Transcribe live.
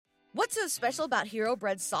What's so special about Hero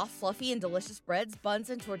Bread's soft, fluffy, and delicious breads, buns,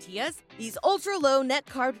 and tortillas? These ultra-low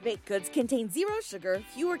net-carb baked goods contain zero sugar,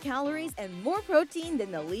 fewer calories, and more protein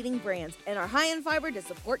than the leading brands, and are high in fiber to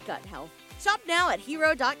support gut health. Shop now at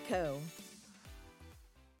hero.co.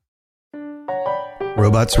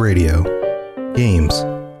 Robots Radio. Games,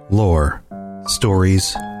 lore,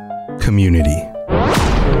 stories, community.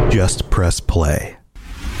 Just press play.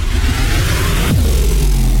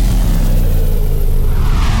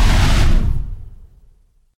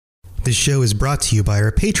 This show is brought to you by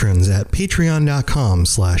our patrons at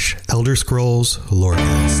patreon.com/Elder Scrolls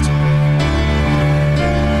Lorecast.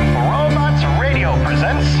 Robots Radio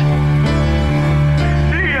presents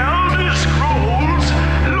The Elder Scrolls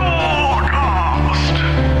Lorecast.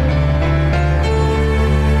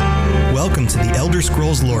 Welcome to the Elder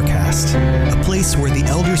Scrolls Lorecast, a place where the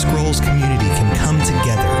Elder Scrolls community can come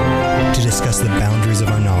together to discuss the boundaries of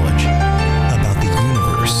our knowledge about the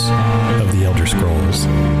universe of the Elder Scrolls.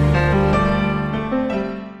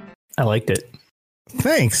 I liked it.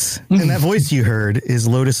 Thanks. And that voice you heard is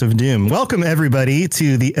Lotus of Doom. Welcome, everybody,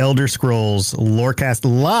 to the Elder Scrolls Lorecast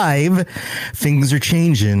Live. Things are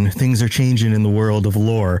changing. Things are changing in the world of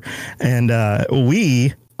lore. And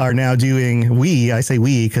we are now doing, I say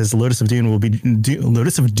we, because Lotus of Dune will be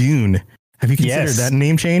Lotus of Dune. Have you considered that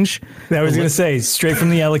name change? I was going to say, straight from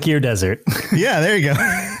the Alakir Desert. Yeah, there you go.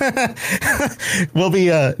 We'll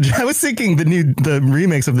be, I was thinking the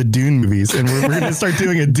remakes of the Dune movies, and we're going to start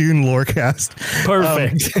doing a Dune Lorecast.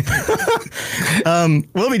 Perfect.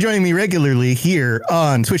 Will be joining me regularly here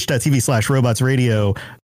on twitch.tv/robots radio.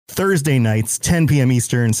 Thursday nights, 10 p.m.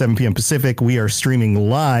 Eastern, 7 p.m. Pacific. We are streaming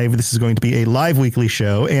live. This is going to be a live weekly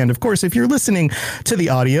show. And of course, if you're listening to the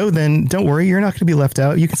audio, then don't worry, you're not going to be left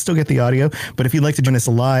out. You can still get the audio. But if you'd like to join us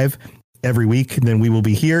live every week, then we will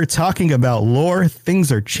be here talking about lore.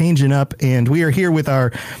 Things are changing up, and we are here with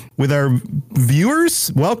our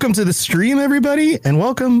viewers. Welcome to the stream, everybody, and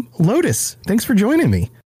welcome, Lotus. Thanks for joining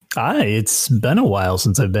me. Hi, it's been a while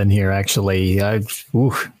since I've been here, actually.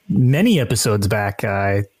 Many episodes back,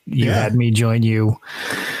 you had me join you.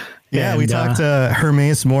 Yeah, and we talked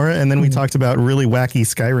Hermaeus Mora, and then we talked about really wacky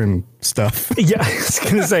Skyrim stuff. Yeah, I was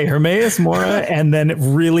going to say Hermaeus Mora, and then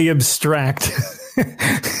really abstract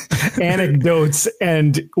anecdotes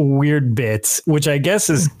and weird bits, which I guess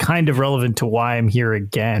is kind of relevant to why I'm here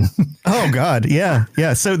again. Oh, God. Yeah.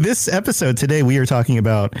 Yeah. So this episode today, we are talking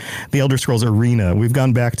about the Elder Scrolls Arena. We've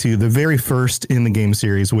gone back to the very first in the game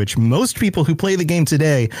series, which most people who play the game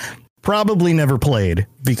today probably never played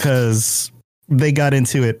because they got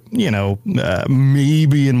into it,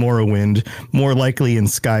 maybe in Morrowind, more likely in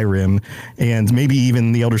Skyrim, and maybe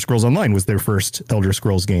even the Elder Scrolls Online was their first Elder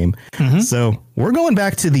Scrolls game. Mm-hmm. So we're going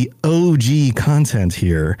back to the OG content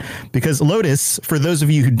here because Lotus, for those of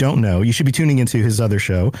you who don't know, you should be tuning into his other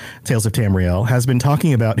show, Tales of Tamriel, has been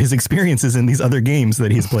talking about his experiences in these other games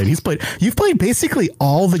that he's played. You've played basically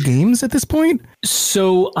all the games at this point.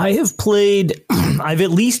 So I've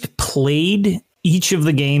at least played each of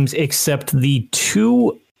the games except the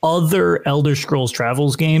two other Elder Scrolls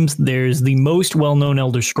Travels games. There's the most well-known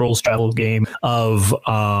Elder Scrolls Travel game of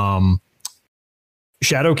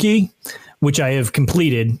Shadowkey, which I have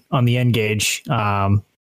completed on the N-Gage,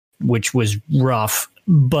 which was rough.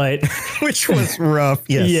 But which was rough.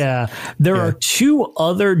 Yes. Yeah. There are two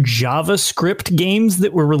other JavaScript games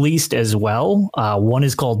that were released as well. One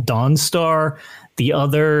is called Dawnstar. The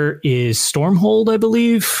other is Stormhold, I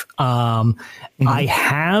believe. I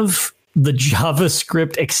have the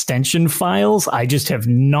JavaScript extension files. I just have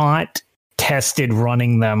not tested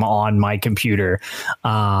running them on my computer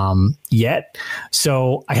yet.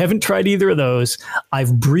 So I haven't tried either of those.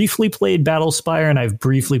 I've briefly played Battlespire and I've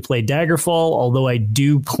briefly played Daggerfall, although I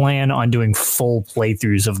do plan on doing full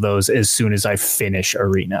playthroughs of those as soon as I finish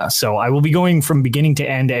Arena. So I will be going from beginning to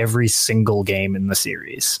end every single game in the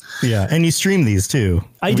series. Yeah, and you stream these too.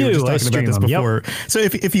 I do. I stream about this before. Yep. So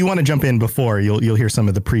if you want to jump in before, you'll hear some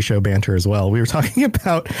of the pre-show banter as well. We were talking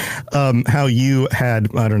about how you had,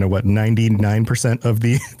 99% of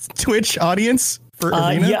the Twitch audience for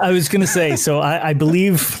Arena? Yeah, I was going to say, so I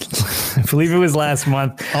believe it was last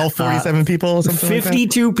month. All 47 people?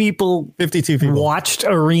 52 people 52 people watched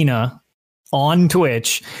Arena on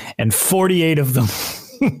Twitch, and 48 of them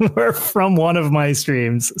were from one of my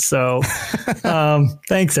streams. So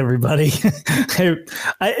thanks, everybody.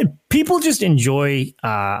 People just enjoy,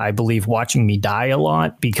 I believe, watching me die a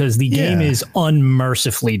lot because the game is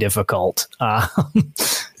unmercifully difficult.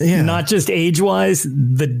 Not just age-wise,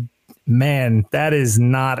 that is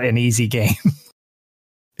not an easy game.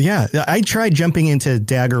 Yeah, I tried jumping into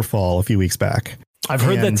Daggerfall a few weeks back. I've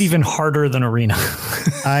heard that's even harder than Arena.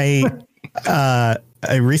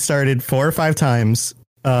 I restarted 4 or 5 times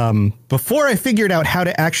before I figured out how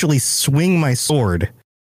to actually swing my sword.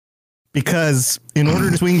 Because in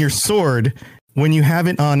order to swing your sword, when you have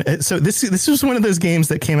it on, so this was one of those games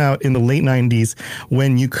that came out in the late 90s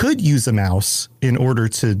when you could use a mouse in order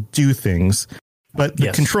to do things, but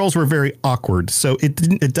the controls were very awkward. So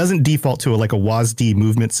it doesn't default to like a WASD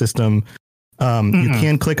movement system. You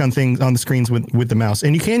can click on things on the screens with the mouse,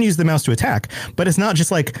 and you can use the mouse to attack, but it's not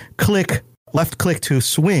just like left click to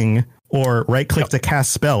swing or right click to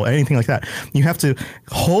cast spell, anything like that. You have to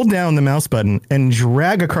hold down the mouse button and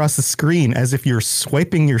drag across the screen as if you're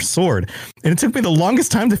swiping your sword. And it took me the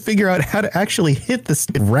longest time to figure out how to actually hit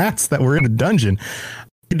the rats that were in the dungeon.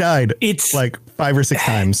 I died like 5 or 6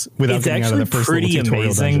 times without getting out of the first little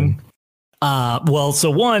tutorial dungeon. Well,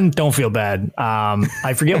 so one, don't feel bad.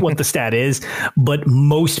 I forget what the stat is, but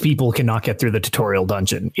most people cannot get through the tutorial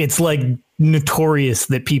dungeon. It's like notorious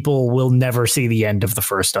that people will never see the end of the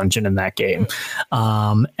first dungeon in that game.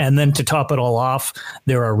 And then to top it all off,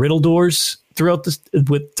 there are riddle doors throughout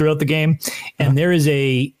the game. And there is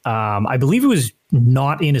I believe it was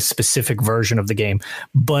not in a specific version of the game,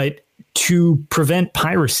 but to prevent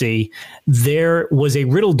piracy, there was a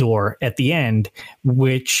riddle door at the end,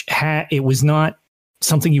 which it was not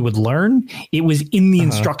something you would learn. It was in the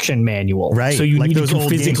instruction manual. Right. So you like needed to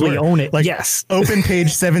physically own it. Like, yes. Open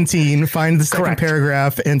page 17, find the second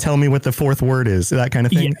paragraph and tell me what the 4th word is. That kind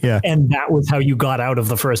of thing. Yeah. And that was how you got out of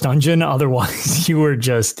the first dungeon. Otherwise, you were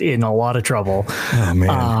just in a lot of trouble. Oh,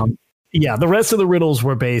 man. The rest of the riddles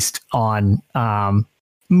were based on...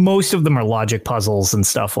 most of them are logic puzzles and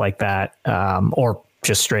stuff like that, or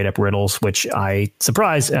just straight up riddles, which I,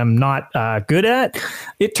 am not good at.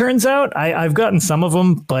 It turns out I've gotten some of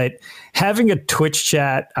them, but having a Twitch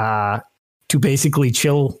chat to basically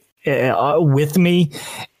chill with me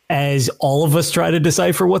as all of us try to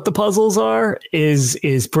decipher what the puzzles are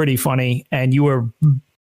is pretty funny. And you are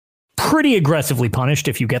pretty aggressively punished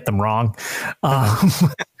if you get them wrong,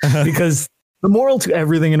 because the moral to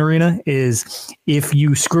everything in Arena is if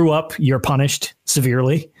you screw up, you're punished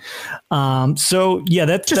severely. So yeah,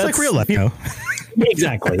 that's like real life, you know.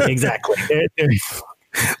 Exactly.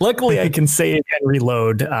 Luckily, I can save and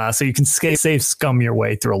reload, so you can save scum your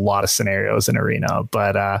way through a lot of scenarios in Arena.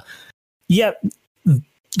 But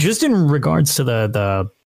just in regards to the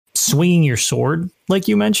swinging your sword, like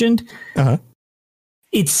you mentioned.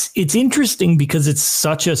 It's interesting because it's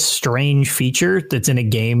such a strange feature that's in a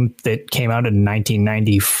game that came out in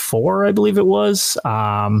 1994, I believe it was.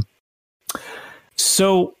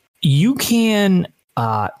 So you can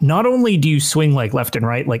not only do you swing like left and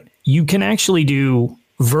right, like you can actually do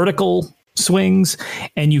vertical swings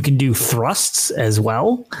and you can do thrusts as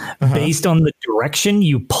well based on the direction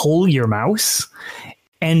you pull your mouse.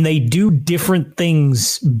 And they do different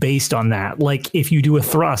things based on that. Like if you do a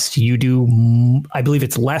thrust, you do, I believe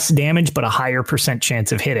it's less damage, but a higher %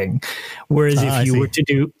 chance of hitting. Whereas if you were to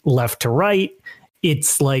do left to right,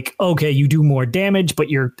 it's like, okay, you do more damage,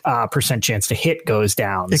 but your % chance to hit goes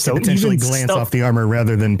down. It can potentially glance off the armor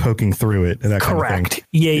rather than poking through it. That correct. Kind of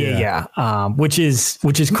thing. Yeah. Which is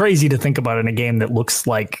crazy to think about in a game that looks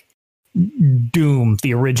like Doom,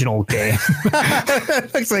 the original game.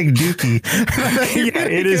 Looks like Dookie. Yeah,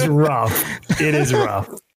 it is rough.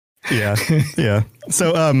 Yeah.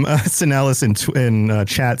 So Sinelis in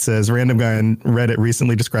chat says random guy on Reddit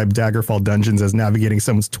recently described Daggerfall dungeons as navigating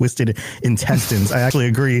someone's twisted intestines. I actually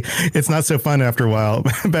agree. It's not so fun after a while.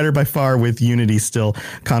 Better by far with Unity still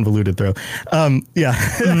convoluted throw.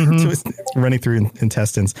 Running through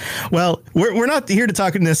intestines. Well, we're not here to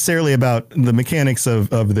talk necessarily about the mechanics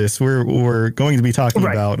of this. We're going to be talking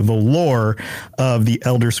about the lore of the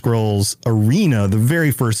Elder Scrolls Arena, the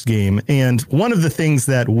very first game. And one of the things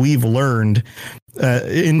that we've learned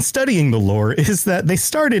in studying the lore is that they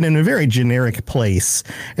started in a very generic place.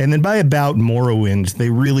 And then by about Morrowind, the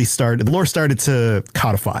lore started to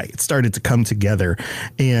codify. It started to come together,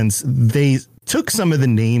 and they took some of the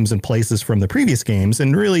names and places from the previous games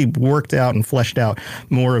and really worked out and fleshed out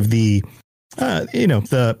more of the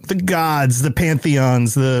the gods, the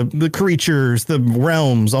pantheons, the creatures, the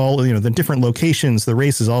realms, all, the different locations, the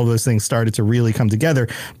races, all of those things started to really come together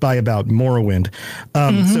by about Morrowind.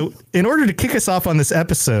 So in order to kick us off on this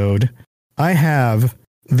episode, I have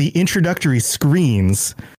the introductory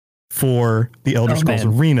screens for the Elder Scrolls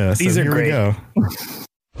Arena. These are great. Here we go.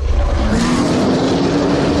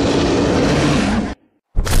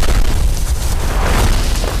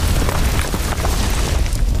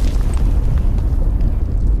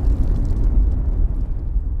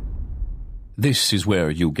 This is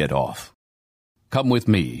where you get off. Come with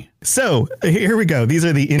me. So here we go. These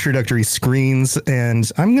are the introductory screens,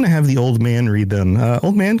 and I'm going to have the old man read them.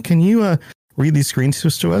 Old man, can you read these screens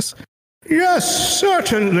to us? Yes,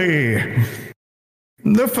 certainly.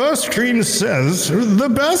 The first screen says, the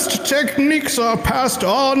best techniques are passed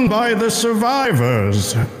on by the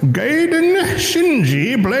survivors. Gaiden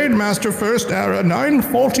Shinji, Blademaster First Era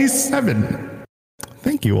 947.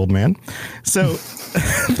 Thank you, old man. So,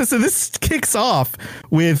 so this kicks off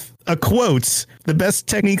with a quote, the best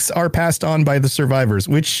techniques are passed on by the survivors,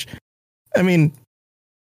 which, I mean,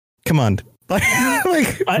 come on.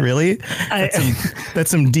 Really? That's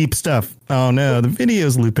some deep stuff. Oh, no, the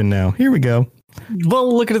video's looping now. Here we go.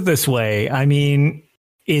 Well, look at it this way. I mean,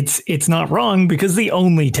 it's not wrong because the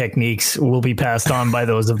only techniques will be passed on by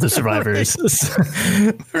those of the survivors.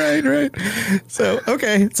 Right. So,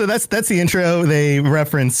 okay. So that's the intro. They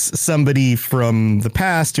reference somebody from the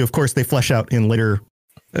past who, of course, they flesh out in later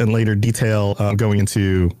detail, going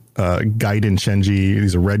into Gaiden Shinji.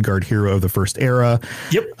 He's a Red Guard hero of the First Era.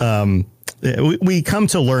 Yep. We come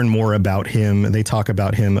to learn more about him. They talk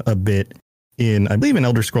about him a bit in, I believe, in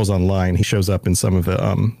Elder Scrolls Online. He shows up in some of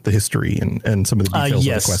the history and some of the details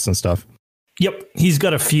of the quests and stuff. Yep. He's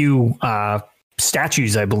got a few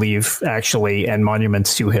statues, I believe, actually, and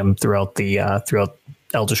monuments to him throughout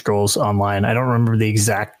Elder Scrolls Online. I don't remember the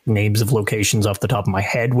exact names of locations off the top of my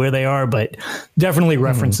head where they are, but definitely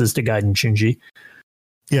references to Gaiden Shinji.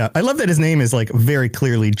 Yeah. I love that his name is like very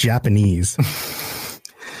clearly Japanese.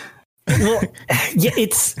 Well, yeah,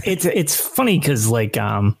 it's funny because like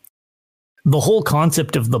the whole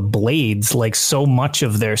concept of the blades, like so much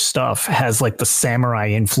of their stuff has like the samurai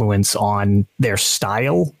influence on their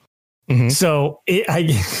style. Mm-hmm. So I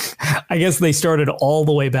guess they started all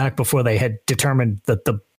the way back before they had determined that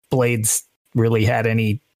the blades really had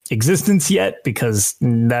any existence yet, because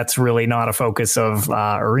that's really not a focus of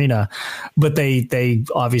Arena. But they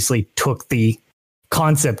obviously took the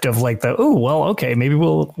concept of like maybe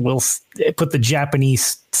we'll put the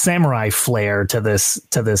Japanese samurai flair to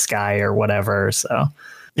this guy or whatever. So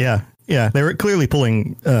yeah, they were clearly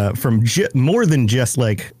pulling from more than just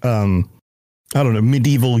like I don't know,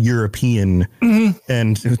 medieval European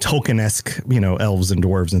and Tolkien-esque, elves and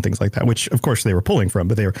dwarves and things like that, which of course they were pulling from,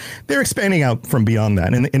 but they're expanding out from beyond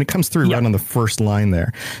that, and it comes through right on the first line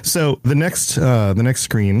there. So the next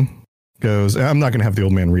screen goes, I'm not going to have the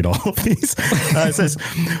old man read all of these. It says,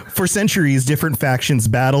 for centuries, different factions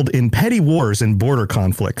battled in petty wars and border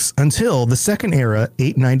conflicts until the Second Era,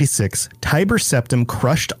 896, Tiber Septim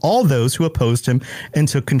crushed all those who opposed him and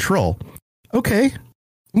took control. Okay.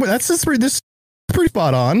 Well, this is pretty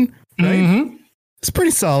spot on, right? Mm-hmm. It's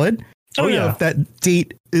pretty solid. I don't know if that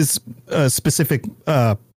date is a specific,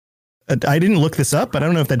 I didn't look this up, but I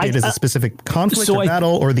don't know if that date is a specific conflict or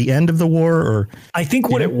battle or the end of the war. Or I think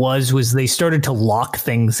what it was they started to lock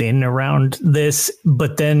things in around this.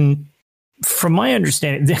 But then from my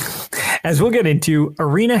understanding, as we'll get into,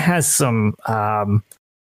 Arena has some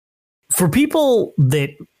for people that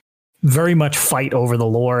very much fight over the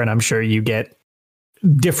lore. And I'm sure you get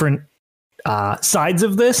different sides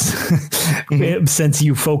of this since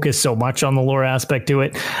you focus so much on the lore aspect to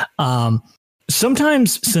it.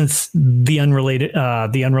 Sometimes, since the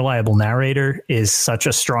unreliable narrator is such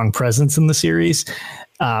a strong presence in the series,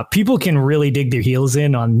 people can really dig their heels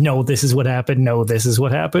in on, no, this is what happened. No, this is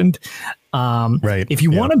what happened. Right. If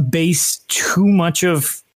you want to base too much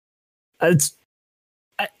of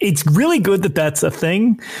it's really good that that's a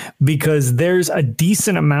thing, because there's a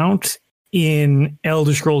decent amount in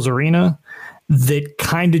Elder Scrolls Arena that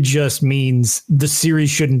kind of just means the series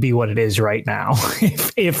shouldn't be what it is right now.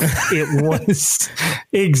 if it was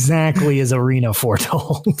exactly as Arena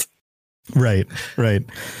foretold. Right.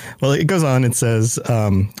 Well, it goes on. It says,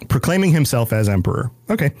 proclaiming himself as emperor.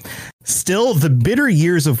 Okay. Still, the bitter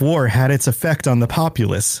years of war had its effect on the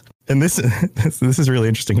populace. And this is really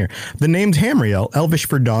interesting here. The named Hamriel, Elvish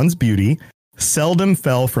for dawn's beauty, seldom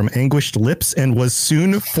fell from anguished lips and was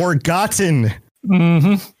soon forgotten.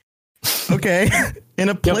 Mm-hmm. Okay. In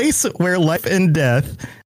a place where life and death,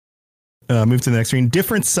 move to the next screen,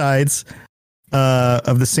 different sides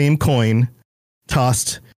of the same coin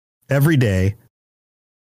tossed every day.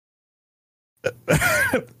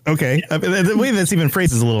 Okay. The way that's even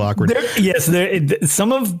phrased is a little awkward.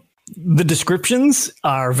 Some of the descriptions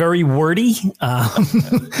are very wordy.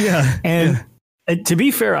 And to be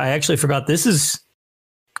fair, I actually forgot, this is,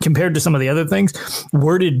 compared to some of the other things,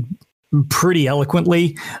 worded pretty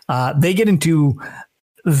eloquently. They get into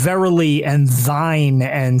verily and thine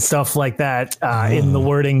and stuff like that in the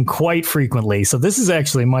wording quite frequently. So this is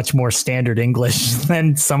actually much more standard English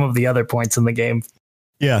than some of the other points in the game.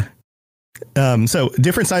 Yeah. So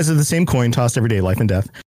different sides of the same coin tossed every day, life and death.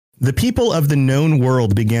 The people of the known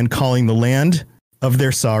world began calling the land of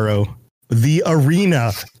their sorrow the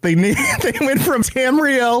arena. They went from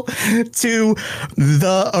Tamriel to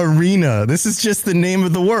the arena. This is just the name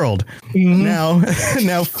of the world. Mm-hmm.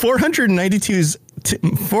 Now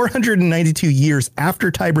 492 years after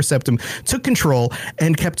Tiber Septim took control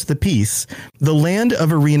and kept the peace, the land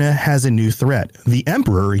of Arena has a new threat. The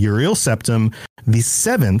Emperor, Uriel Septim the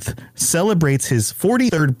Seventh, celebrates his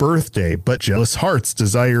 43rd birthday, but jealous hearts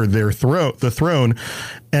desire the throne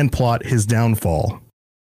and plot his downfall.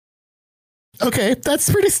 Okay, that's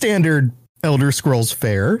pretty standard Elder Scrolls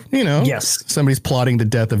fare, you know. Yes. Somebody's plotting the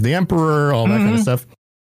death of the Emperor, all that kind of stuff.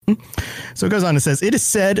 So it goes on, it says, it is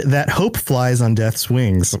said that hope flies on death's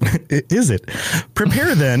wings. Is it?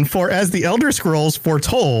 Prepare then, for as the Elder Scrolls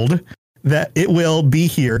foretold, that it will be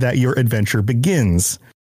here that your adventure begins.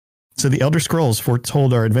 So the Elder Scrolls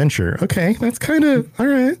foretold our adventure. Okay, that's kind of, all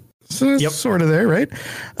right. So that's sort of there, right?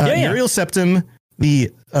 Uriel Septim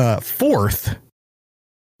the fourth.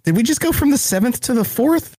 Did we just go from the 7th to the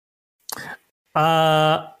 4th?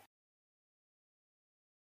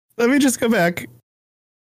 Let me just go back.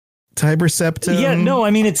 Tiber Septim. Yeah, no, I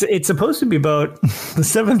mean, it's supposed to be about the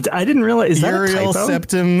 7th. I didn't realize. Is that Uriel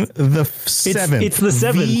Septim the 7th. It's the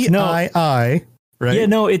 7th. VII, right? Yeah,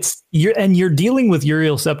 no, you're dealing with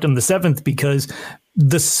Uriel Septim the 7th because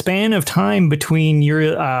the span of time between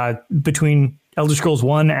Elder Scrolls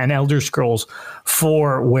 1 and Elder Scrolls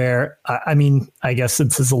 4, where, I mean, I guess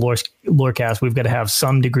since this is a lore cast, we've got to have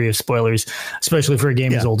some degree of spoilers, especially for a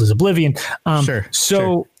game as old as Oblivion.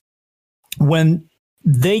 When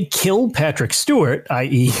they kill Patrick Stewart,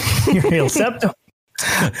 i.e. Uriel Septim,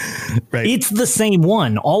 it's the same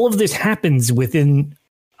one. All of this happens within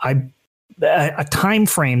a time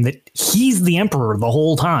frame that he's the Emperor the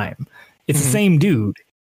whole time. It's the same dude.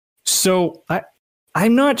 So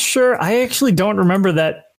I'm not sure. I actually don't remember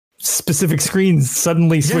that specific screen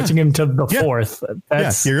suddenly switching him to the 4th.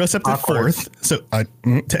 That's Uriel Septim 4th. So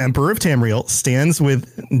to Emperor of Tamriel stands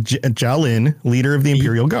with Jalin, leader of the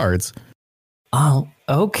Imperial Guards. Oh,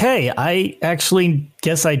 okay. I actually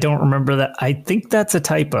guess I don't remember that. I think that's a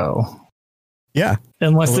typo. Yeah.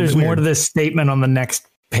 Unless there's more to this statement on the next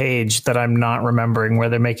page that I'm not remembering, where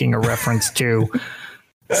they're making a reference to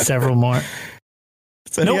several more.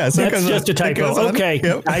 So, nope, that's just a typo. Okay.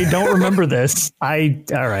 Yep. I don't remember this. All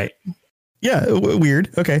right. Yeah.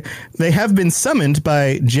 Weird. Okay. They have been summoned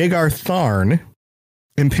by Jagar Tharn,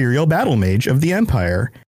 Imperial Battle Mage of the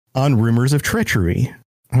Empire, on rumors of treachery.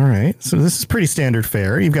 All right. So this is pretty standard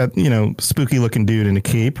fare. You've got, spooky looking dude in a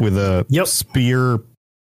cape with a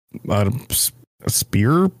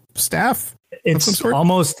spear staff. It's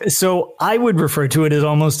almost, so I would refer to it as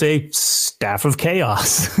almost a staff of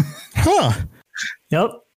chaos. Huh.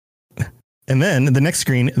 Yep. And then the next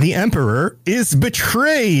screen, the Emperor is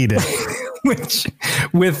betrayed. Which,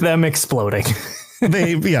 with them exploding.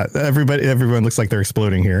 Everyone looks like they're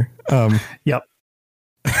exploding here. Yep.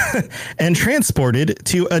 And transported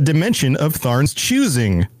to a dimension of Tharn's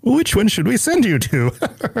choosing. Which one should we send you to?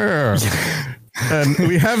 And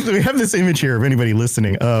we have this image here of anybody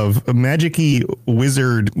listening of a magic-y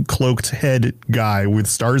wizard cloaked head guy with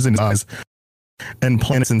stars in his eyes and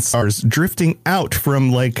planets and stars drifting out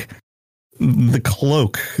from like the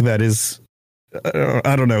cloak that is,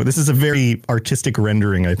 I don't know. This is a very artistic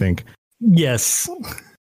rendering, I think. Yes.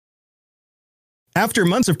 After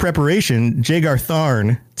months of preparation, Jagar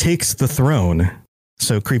Tharn takes the throne.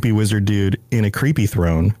 So creepy wizard dude in a creepy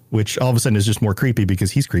throne, which all of a sudden is just more creepy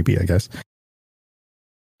because he's creepy, I guess.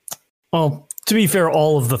 Well, to be fair,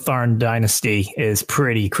 all of the Tharn dynasty is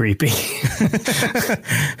pretty creepy.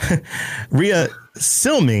 Rhea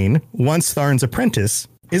Silmane, once Tharn's apprentice,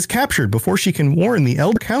 is captured before she can warn the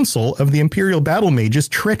Elder Council of the Imperial Battle Mage's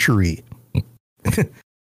treachery.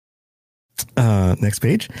 Next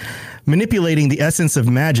page. Manipulating the essence of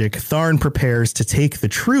magic, Tharn prepares to take the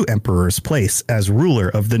true Emperor's place as ruler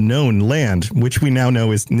of the known land, which we now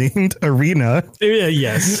know is named Arena.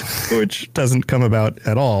 Yes. Which doesn't come about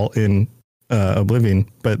at all in Oblivion,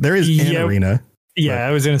 but there is an arena. Yeah, but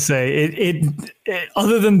I was going to say, it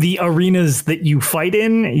other than the arenas that you fight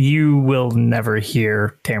in, you will never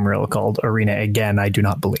hear Tamriel called Arena again, I do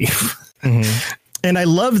not believe. Mm-hmm. And I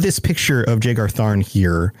love this picture of Jagar Tharn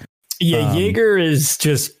here. Yeah, Jaeger is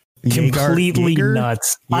just completely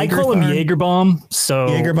nuts. I call him Jaeger Bomb. So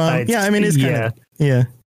Jaeger Bomb. Yeah, I mean, it's kind of, yeah.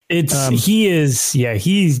 It's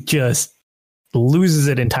he just loses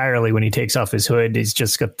it entirely when he takes off his hood. He's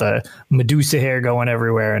just got the Medusa hair going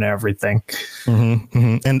everywhere and everything. Mm-hmm,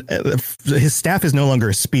 mm-hmm. And his staff is no longer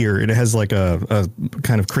a spear. It has like a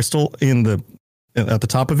kind of crystal in the at the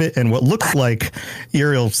top of it, and what looks like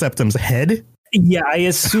Uriel Septim's head. Yeah, I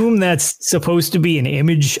assume that's supposed to be an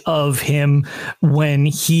image of him when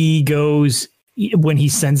he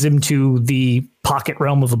sends him to the pocket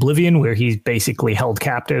realm of Oblivion, where he's basically held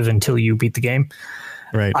captive until you beat the game.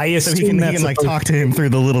 Right. I assume so he can like talk to him through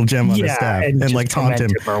the little gem on his staff and like taunt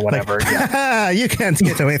him or whatever. Like, you can't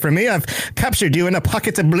get away from me. I've captured you in a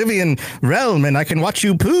pocket Oblivion realm, and I can watch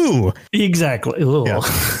you poo. Exactly. Yeah.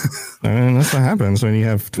 And that's what happens when you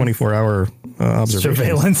have 24-hour observation.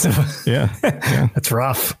 Surveillance. Yeah. That's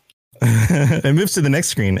rough. It moves to the next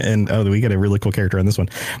screen, and we get a really cool character on this one.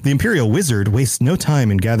 The Imperial Wizard wastes no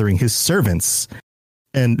time in gathering his servants.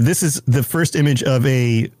 And this is the first image of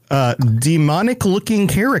a demonic-looking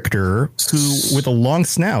character with a long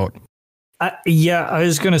snout. I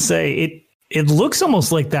was going to say, it looks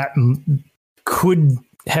almost like that could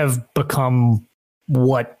have become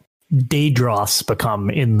what Daedroth's become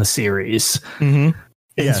in the series. Mm-hmm.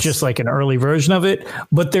 It's just like an early version of it.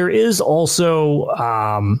 But there is also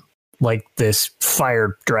like this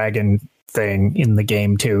fire dragon thing in the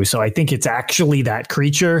game, too. So I think it's actually that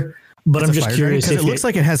creature. But I'm just curious if it looks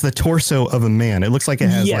like it has the torso of a man. It looks like it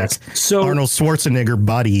has Arnold Schwarzenegger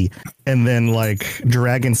body and then like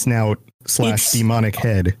dragon snout / demonic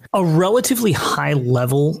head. A relatively high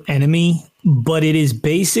level enemy, but it is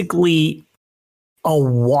basically a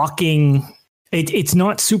walking. It's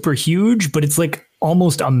not super huge, but it's like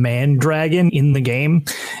almost a man dragon in the game,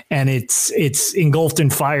 and it's engulfed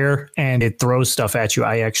in fire and it throws stuff at you.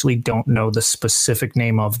 I actually don't know the specific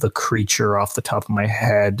name of the creature off the top of my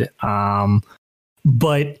head,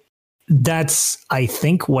 but that's, I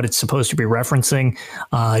think, what it's supposed to be referencing.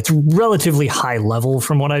 It's relatively high level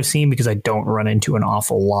from what I've seen, because I don't run into an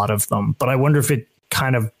awful lot of them, but I wonder if it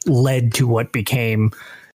kind of led to what became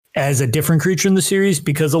as a different creature in the series,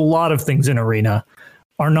 because a lot of things in Arena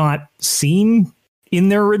are not seen in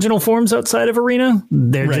their original forms outside of Arena.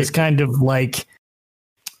 They're just kind of like,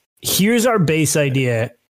 here's our base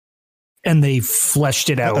idea, and they fleshed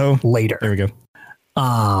it out later. There we go.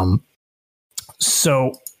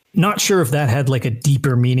 So not sure if that had like a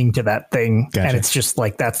deeper meaning to that thing. Gotcha. And it's just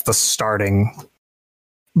like, that's the starting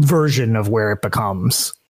version of where it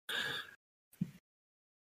becomes.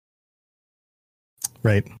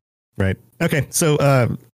 Right. Okay. So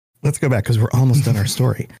let's go back, because we're almost done our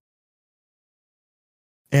story.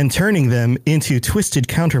 And turning them into twisted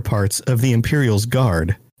counterparts of the Imperial's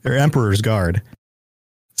Guard, or Emperor's Guard.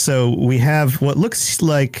 So we have what looks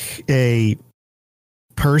like a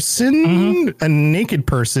person, a naked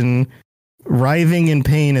person, writhing in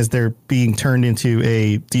pain as they're being turned into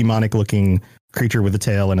a demonic looking creature with a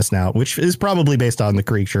tail and a snout, which is probably based on the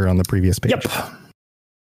creature on the previous page. Yep.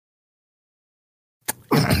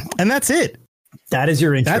 And that's it. That is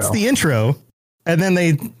your intro. That's the intro. And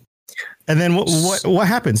then what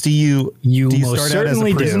happens? Do you start out as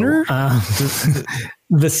a prisoner?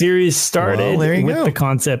 The series started with the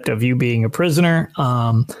concept of you being a prisoner.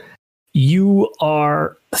 You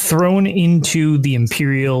are thrown into the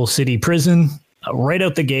Imperial City prison right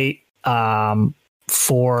out the gate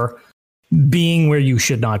for being where you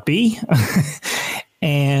should not be.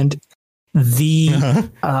 And the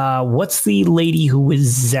what's the lady who was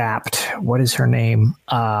zapped? What is her name?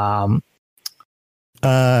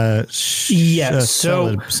 So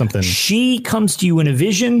something. She comes to you in a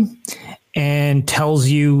vision and tells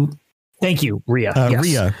you, thank you, Rhea.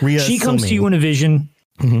 Rhea. She comes to you in a vision.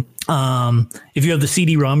 Mm-hmm. If you have the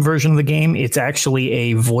CD-ROM version of the game, it's actually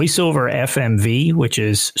a voiceover FMV, which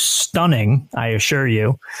is stunning, I assure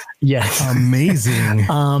you. Yes. Amazing.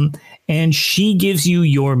 And she gives you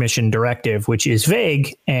your mission directive, which is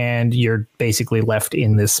vague, and you're basically left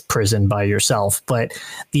in this prison by yourself. But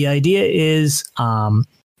the idea is the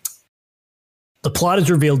plot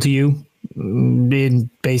is revealed to you in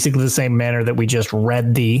basically the same manner that we just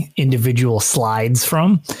read the individual slides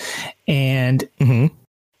from. And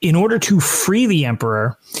in order to free the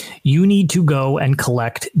Emperor, you need to go and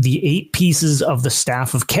collect the 8 pieces of the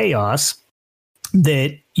Staff of Chaos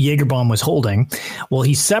that Jaegerbaum was holding. Well,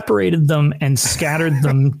 he separated them and scattered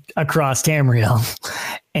them across Tamriel.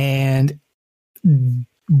 And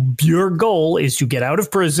your goal is to get out of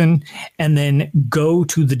prison and then go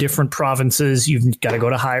to the different provinces. You've got to go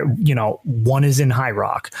to one is in High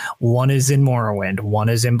Rock, one is in Morrowind, one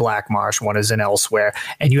is in Black Marsh, one is in elsewhere.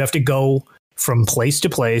 And you have to go from place to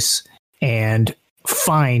place and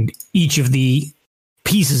find each of the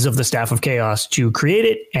pieces of the Staff of Chaos to create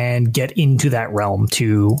it and get into that realm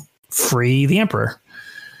to free the Emperor.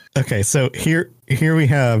 Okay, so here we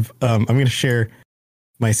have, I'm going to share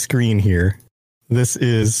my screen here. This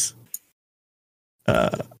is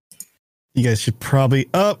You guys should probably.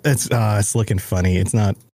 Oh, it's looking funny. It's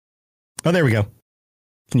not. Oh, there we go.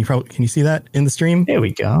 Can you see that in the stream? There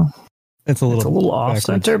we go. It's a little off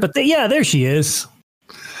center, but there she is.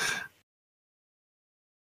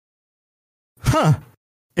 Huh?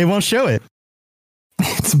 It won't show it.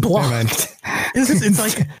 It's blocked. It's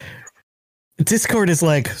like Discord is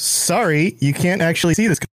like, sorry, you can't actually see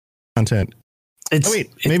this content.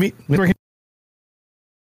 Maybe.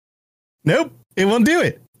 Nope, it won't do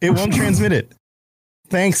it. It won't transmit it.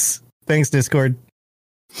 Thanks, Discord.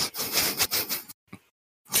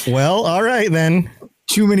 Well, all right then.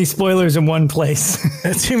 Too many spoilers in one place.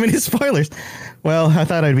 Too many spoilers. Well, I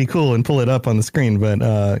thought I'd be cool and pull it up on the screen,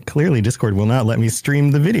 but clearly Discord will not let me stream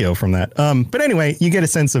the video from that. But anyway, you get a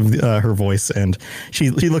sense of her voice, and she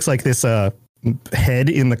looks like this head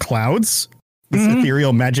in the clouds, this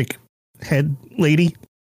ethereal magic head lady.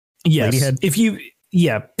 Yes. Lady head. If you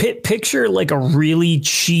picture like a really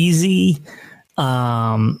cheesy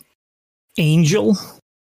angel,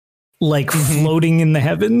 like floating in the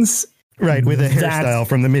heavens. Right, with a hairstyle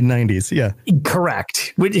from the mid-90s. Yeah.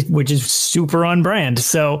 Correct. Which is super on brand.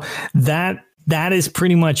 So that is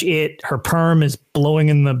pretty much it. Her perm is blowing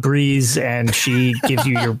in the breeze, and she gives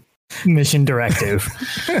you your mission directive.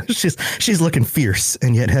 She's looking fierce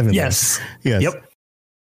and yet heavenly. Yes. Yep.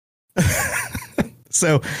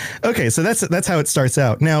 So that's how it starts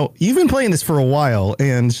out. Now, you've been playing this for a while,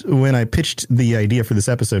 and when I pitched the idea for this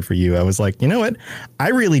episode for you, I was like, you know what? I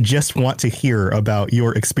really just want to hear about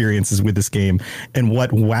your experiences with this game and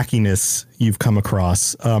what wackiness you've come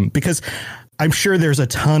across, because I'm sure there's a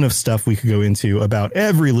ton of stuff we could go into about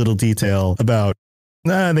every little detail about.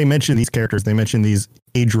 They mention these characters. They mention these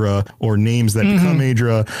Aedra, or names that become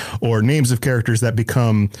Aedra, or names of characters that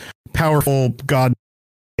become powerful god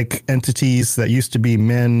entities that used to be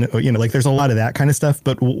men, like there's a lot of that kind of stuff.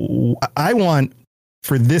 But I want,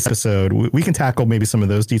 for this episode, we can tackle maybe some of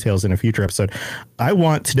those details in a future episode. I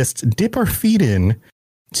want to just dip our feet in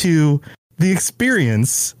to the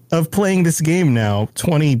experience of playing this game now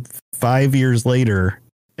 25 years later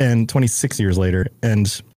and 26 years later.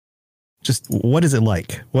 And just what is it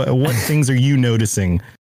like? What things are you noticing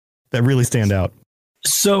that really stand out?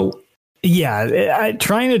 So, I'm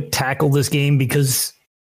trying to tackle this game because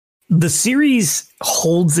the series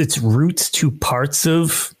holds its roots to parts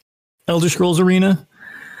of Elder Scrolls Arena,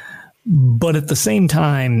 but at the same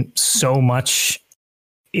time, so much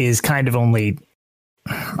is kind of only,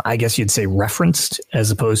 I guess you'd say, referenced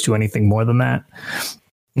as opposed to anything more than that.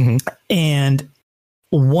 And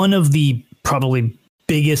one of the probably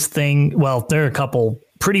biggest thing, well, there are a couple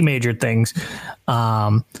pretty major things.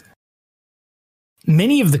 Many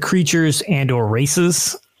of the creatures and or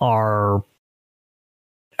races are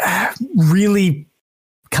really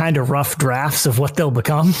kind of rough drafts of what they'll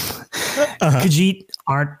become. Khajiit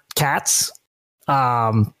aren't cats.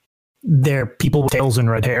 They're people with tails and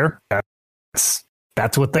red hair.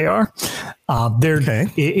 That's what they are.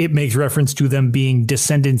 It makes reference to them being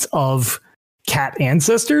descendants of cat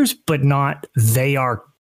ancestors, but not, they are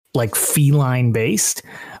like feline based,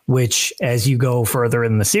 which as you go further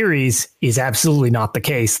in the series is absolutely not the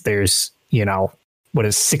case. There's,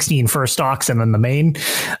 16 first stocks and then the main.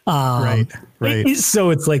 Right. So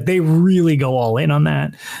it's like they really go all in on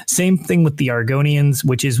that. Same thing with the Argonians,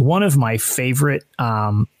 which is one of my favorite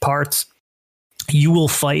parts. You will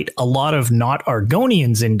fight a lot of not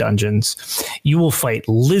Argonians in dungeons. You will fight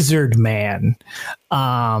Lizard Man,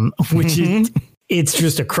 which is, it's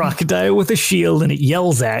just a crocodile with a shield, and it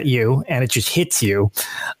yells at you and it just hits you.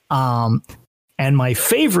 And my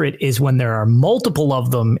favorite is when there are multiple of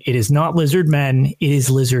them. It is not lizard men. It is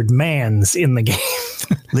lizard mans in the game.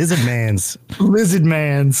 Lizard mans.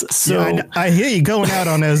 So yeah, I hear you going out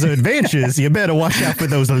on those adventures. You better watch out for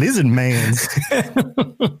those lizard mans. I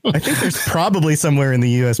think there's probably somewhere in the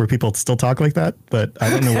US where people still talk like that, but I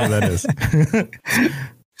don't know where that is.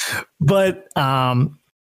 But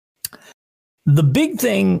the big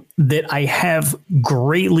thing that I have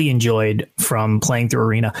greatly enjoyed from playing through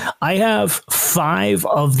Arena, I have 5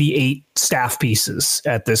 of the 8 staff pieces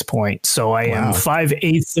at this point. So I am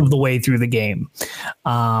 5/8 of the way through the game.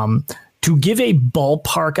 To give a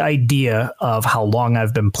ballpark idea of how long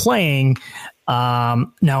I've been playing,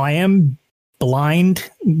 now I am blind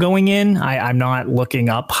going in. I'm not looking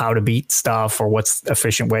up how to beat stuff or what's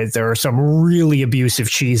efficient ways. There are some really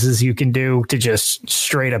abusive cheeses you can do to just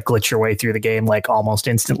straight up glitch your way through the game like almost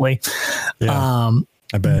instantly. Yeah,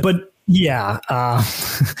 I bet. But yeah,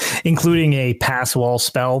 including a pass wall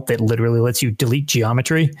spell that literally lets you delete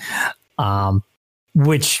geometry,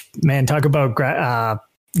 which, man, talk about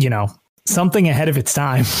something ahead of its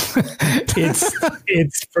time.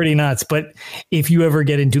 It's pretty nuts. But if you ever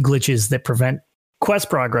get into glitches that prevent quest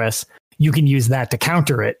progress, you can use that to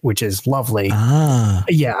counter it, which is lovely.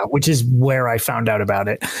 Yeah, which is where I found out about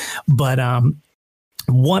it. But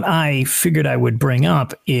what I figured I would bring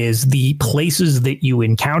up is the places that you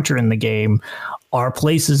encounter in the game are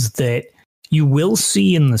places that you will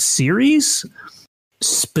see in the series,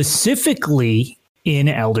 specifically in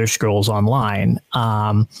Elder Scrolls Online.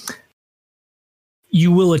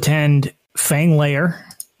 You will attend Fang Lair,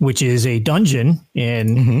 which is a dungeon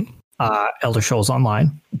in Elder Scrolls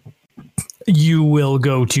Online. You will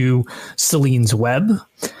go to Selene's Web,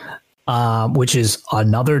 which is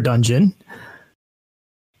another dungeon.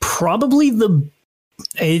 Probably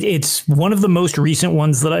it's one of the most recent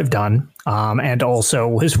ones that I've done, and also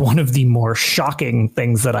was one of the more shocking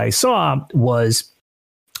things that I saw was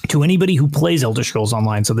to anybody who plays Elder Scrolls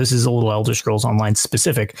Online. So this is a little Elder Scrolls Online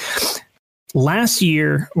specific. Last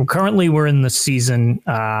year, currently we're in the season,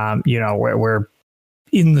 where we're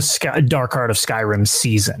in the Dark Heart of Skyrim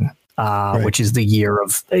season. Right. Which is the year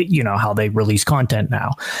of, how they release content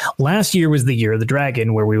now. Last year was the year of the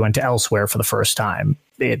dragon, where we went to Elsewhere for the first time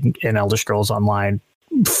in Elder Scrolls Online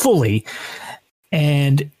fully.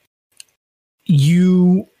 And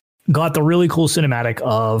you got the really cool cinematic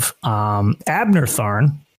of Abner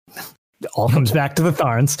Tharn. All comes back to the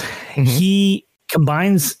Tharns. Mm-hmm. He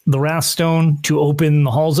combines the Wrathstone to open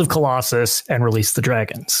the Halls of Colossus and release the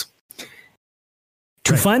dragons.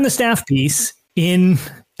 To find the staff piece in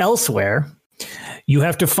Elsewhere, you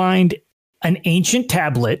have to find an ancient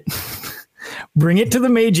tablet, bring it to the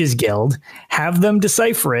Mages Guild, have them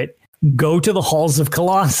decipher it, go to the Halls of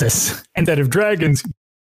Colossus. Instead of dragons,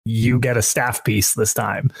 you get a staff piece this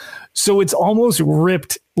time. So it's almost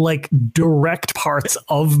ripped, like direct parts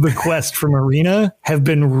of the quest from Arena have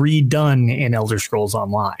been redone in Elder Scrolls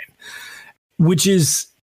Online, which is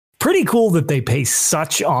pretty cool that they pay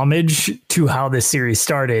such homage to how this series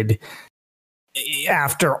started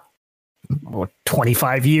after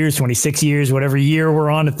 25 years, 26 years, whatever year we're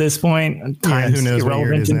on at this point. Time's who knows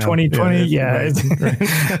irrelevant in 2020. Yeah.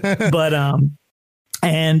 Right. But,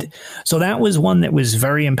 and so that was one that was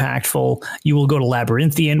very impactful. You will go to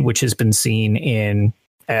Labyrinthian, which has been seen in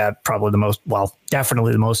probably the most,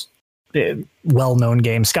 definitely the most well-known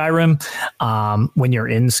game, Skyrim. When you're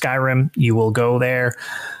in Skyrim, you will go there.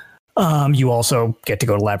 You also get to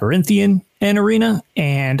go to Labyrinthian and Arena.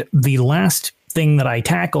 And the last thing that I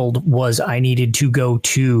tackled was I needed to go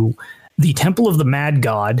to the Temple of the Mad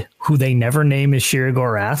God, who they never name as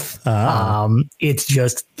Shir-Gorath. It's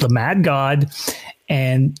just the Mad God.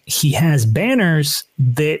 And he has banners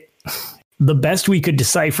that, the best we could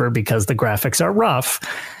decipher, because the graphics are rough,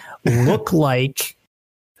 look like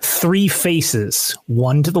three faces,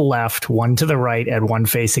 one to the left, one to the right, and one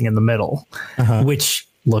facing in the middle, which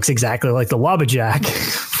looks exactly like the Wabbajack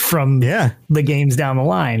from the games down the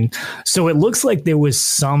line. So it looks like there was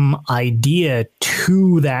some idea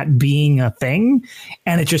to that being a thing,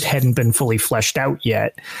 and it just hadn't been fully fleshed out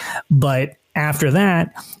yet. But after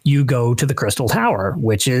that, you go to the Crystal Tower,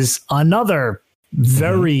 which is another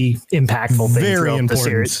very impactful thing throughout the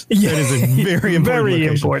series. That is a very important very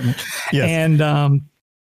important. Yes. And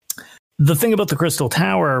the thing about the Crystal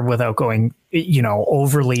Tower, without going,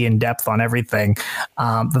 overly in depth on everything,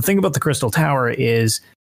 the thing about the Crystal Tower is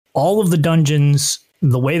all of the dungeons,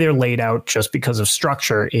 the way they're laid out, just because of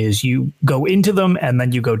structure, is you go into them and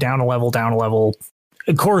then you go down a level,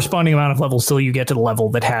 a corresponding amount of levels till you get to the level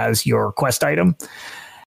that has your quest item.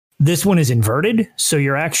 This one is inverted, so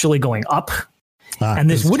you're actually going up. And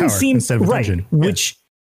this wouldn't seem right, which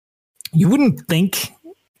you wouldn't think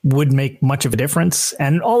would make much of a difference.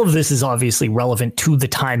 And all of this is obviously relevant to the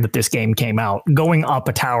time that this game came out. Going up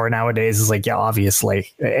a tower nowadays is like,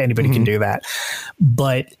 obviously anybody can do that.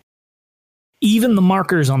 But even the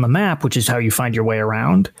markers on the map, which is how you find your way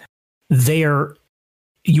around,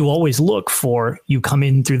 you always look for, you come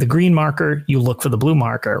in through the green marker, you look for the blue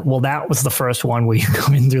marker. Well, that was the first one where you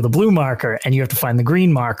come in through the blue marker and you have to find the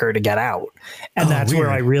green marker to get out. And that's weird.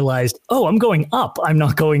 Where I realized, I'm going up. I'm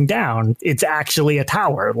not going down. It's actually a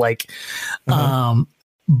tower.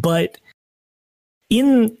 But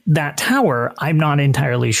in that tower, I'm not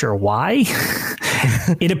entirely sure why.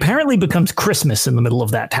 It apparently becomes Christmas in the middle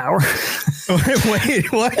of that tower.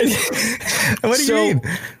 Wait, what? What do you mean?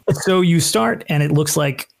 So you start and it looks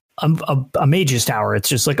like a mage's tower. It's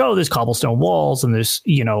just like, there's cobblestone walls and there's,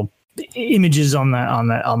 images on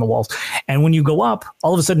the walls. And when you go up,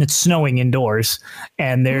 all of a sudden it's snowing indoors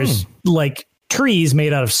and there's like trees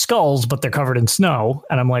made out of skulls, but they're covered in snow.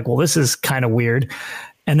 And I'm like, well, this is kind of weird.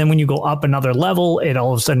 And then when you go up another level, it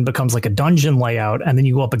all of a sudden becomes like a dungeon layout. And then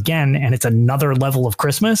you go up again and it's another level of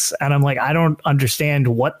Christmas. And I'm like, I don't understand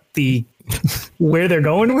where they're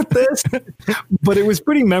going with this. But it was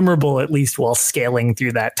pretty memorable, at least while scaling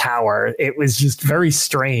through that tower. It was just very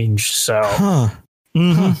strange. So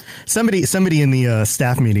Somebody in the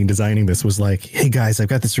staff meeting designing this was like, hey guys, I've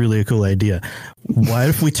got this really cool idea. What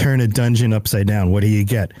if we turn a dungeon upside down? What do you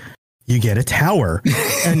get? You get a tower.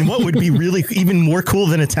 And what would be really even more cool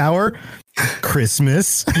than a tower?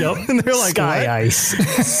 Christmas. Yep. And they're like, sky what?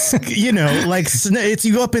 ice. You know, like it's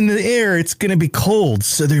you go up in the air, it's going to be cold.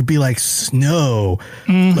 So there'd be like snow,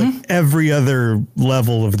 like every other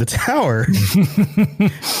level of the tower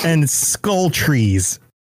and skull trees.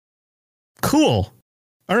 Cool.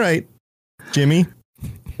 All right, Jimmy.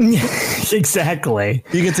 Exactly.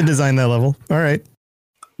 You get to design that level. All right.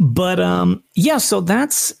 But yeah, so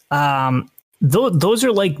that's those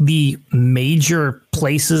are like the major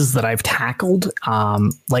places that I've tackled.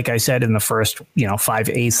 Like I said in the first,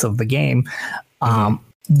 5/8 of the game.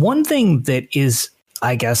 One thing that is,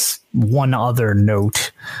 I guess, one other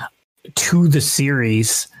note to the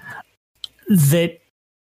series that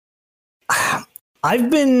I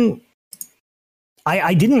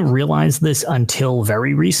didn't realize this until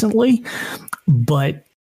very recently, but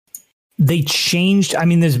they changed. I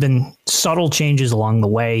mean, there's been subtle changes along the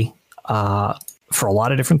way for a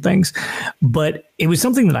lot of different things, but it was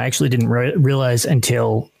something that I actually didn't realize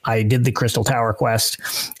until I did the Crystal Tower quest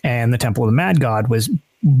and the Temple of the Mad God. Was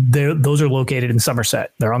there? Those are located in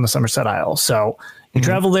Somerset. They're on the Somerset Isles. So you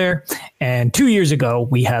travel there, and 2 years ago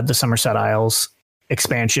we had the Somerset Isles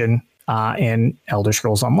expansion in Elder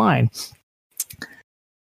Scrolls Online.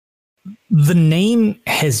 The name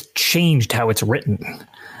has changed how it's written.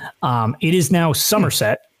 It is now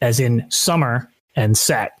Somerset, as in summer and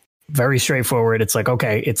set. Very straightforward. It's like,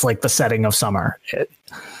 okay, it's like the setting of summer.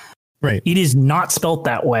 Right. It is not spelt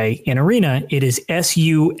that way in Arena. It is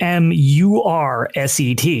Sumurset.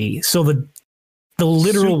 So the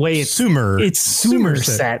literal way it's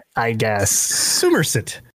Somerset, I guess.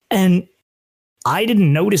 Somerset. And I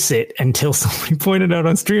didn't notice it until somebody pointed out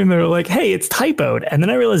on stream. They were like, hey, it's typoed. And then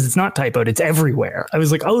I realized it's not typoed. It's everywhere. I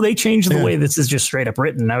was like, oh, they changed the way this is just straight up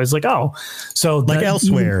written. I was like, oh, so like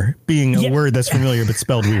elsewhere being a word that's familiar, but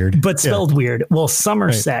spelled weird. But spelled weird. Well,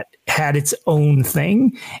 Somerset had its own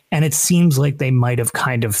thing. And it seems like they might have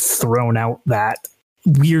kind of thrown out that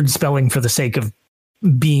weird spelling for the sake of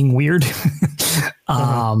being weird.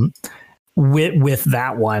 With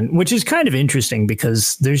that one, which is kind of interesting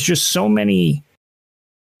because there's just so many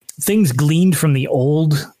things gleaned from the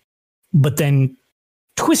old, but then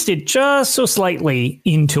twisted just so slightly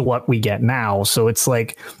into what we get now. So it's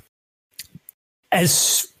like,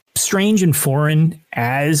 as strange and foreign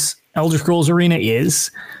as Elder Scrolls Arena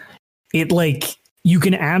is, it like you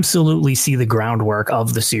can absolutely see the groundwork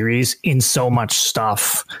of the series in so much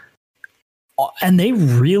stuff. And they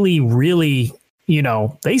really, really,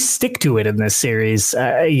 they stick to it in this series.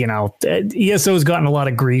 ESO's gotten a lot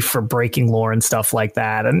of grief for breaking lore and stuff like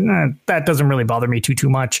that. And that doesn't really bother me too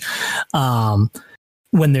much.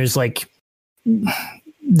 When there's like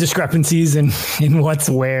discrepancies in what's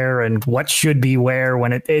where and what should be where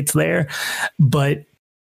when it's there. But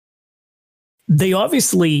they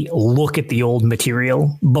obviously look at the old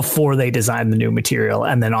material before they design the new material.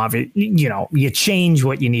 And then you change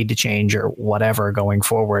what you need to change or whatever going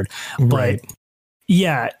forward. Right. But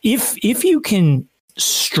yeah, if you can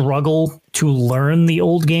struggle to learn the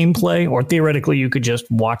old gameplay, or theoretically you could just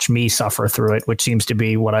watch me suffer through it, which seems to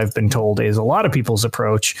be what I've been told is a lot of people's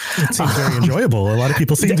approach. It seems very enjoyable. A lot of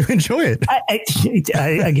people seem to enjoy it.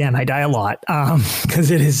 I die a lot because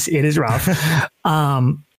it is rough.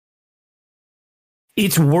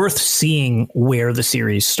 It's worth seeing where the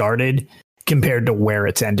series started compared to where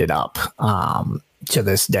it's ended up to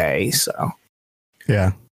this day. So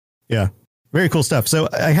yeah. Very cool stuff. So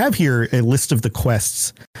I have here a list of the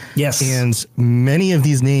quests. Yes. And many of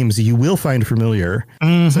these names you will find familiar.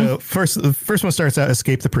 So the first one starts out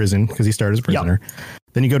Escape the Prison, because he started as a prisoner. Yep.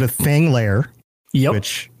 Then you go to Thang Lair,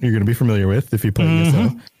 which you're going to be familiar with if you play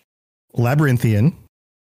ESO. Labyrinthian,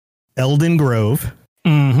 Elden Grove,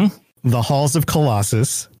 the Halls of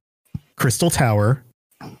Colossus, Crystal Tower,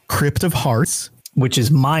 Crypt of Hearts, which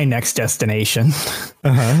is my next destination.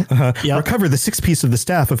 Yep. Recover the 6 piece of the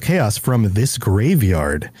Staff of Chaos from this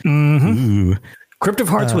graveyard. Ooh. Crypt of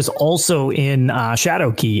Hearts was also in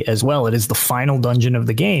Shadowkey as well. It is the final dungeon of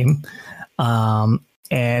the game. And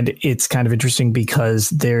it's kind of interesting because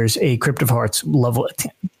there's a Crypt of Hearts level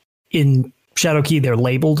in Shadowkey. They're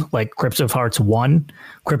labeled like Crypt of Hearts 1,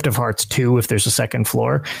 Crypt of Hearts 2 if there's a second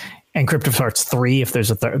floor. and Crypt of Hearts 3 if there's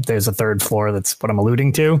a third floor. That's what I'm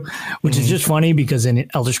alluding to, which is just funny because in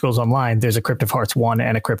Elder Scrolls Online there's a Crypt of Hearts 1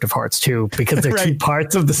 and a Crypt of Hearts 2 because they're two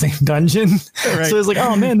parts of the same dungeon. Right. So it's like,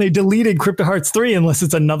 oh man, they deleted Crypt of Hearts 3 unless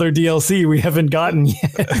it's another DLC we haven't gotten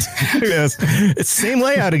yet. Yes. It's same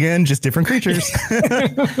layout again, just different creatures.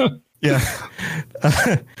 Yeah.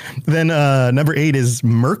 Then number 8 is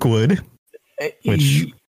Mirkwood,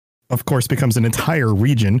 which of course becomes an entire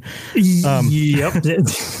region. Yep.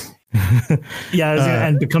 Yeah,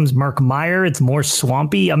 and becomes Murkmire. It's more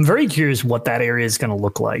swampy. I'm very curious what that area is going to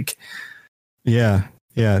look like. Yeah.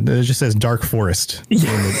 It just says dark forest in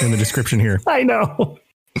the description here. I know.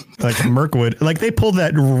 Like Mirkwood, like they pulled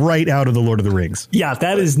that right out of the Lord of the Rings. Yeah,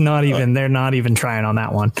 that is not even, they're not even trying on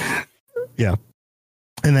that one. Yeah.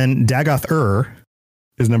 And then Dagoth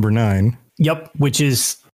is number 9. Yep, which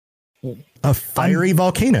is a fiery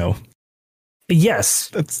volcano. Yes.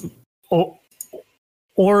 That's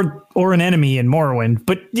or an enemy in Morrowind,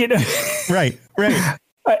 but you know. Right.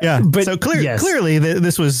 Yeah. But so clearly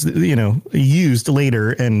this was, used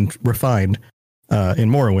later and refined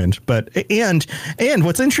in Morrowind. But and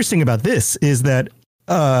what's interesting about this is that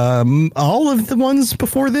all of the ones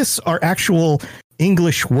before this are actual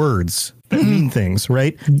English words that mean things,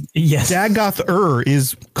 right? Yes. Dagoth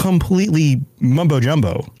is completely mumbo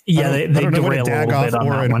jumbo. Yeah, they don't know what a Dagoth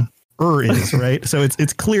or an is, right? So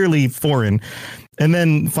it's clearly foreign. And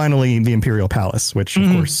then finally the Imperial Palace, which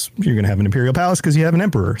of course you're going to have an Imperial Palace because you have an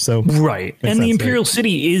emperor. So right. And the Imperial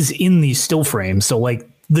City is in these still frames. So like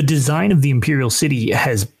the design of the Imperial City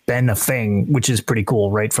has been a thing, which is pretty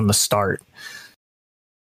cool right from the start.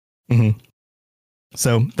 Mm-hmm.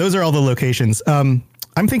 So those are all the locations.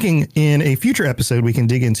 I'm thinking in a future episode, we can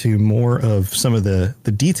dig into more of some of the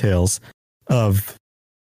details of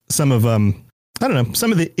some of,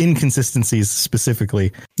 some of the inconsistencies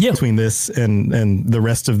specifically between this and the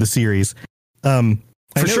rest of the series. For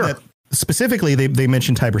sure. That specifically, they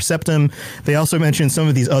mentioned Tiber Septim. They also mentioned some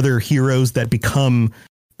of these other heroes that become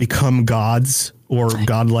gods or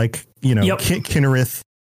godlike, Kinnereth.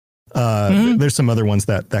 There's some other ones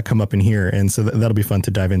that come up in here. And so that'll be fun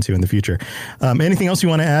to dive into in the future. Anything else you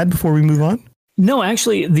want to add before we move on? No,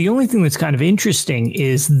 actually, the only thing that's kind of interesting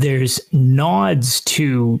is there's nods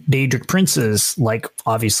to Daedric princes, like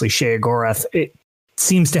obviously Sheogorath. It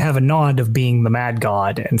seems to have a nod of being the mad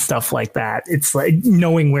god and stuff like that. It's like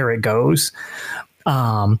knowing where it goes.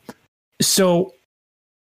 So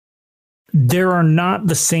there are not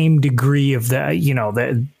the same degree of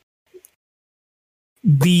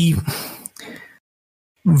the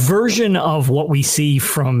version of what we see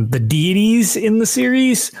from the deities in the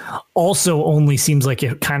series also only seems like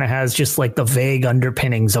it kind of has just like the vague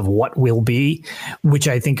underpinnings of what will be, which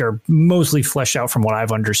I think are mostly fleshed out from what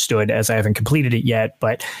I've understood, as I haven't completed it yet,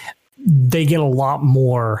 but they get a lot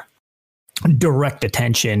more direct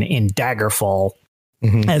attention in Daggerfall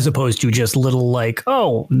as opposed to just little like,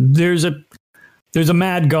 oh, there's a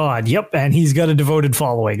mad god. Yep. And he's got a devoted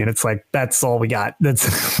following. And it's like, that's all we got. That's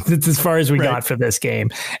as far as we got for this game.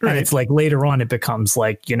 Right. And it's like later on, it becomes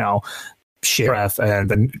like, Sheriff and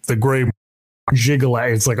then the Grey Jiggle.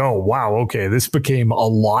 It's like, oh, wow. Okay. This became a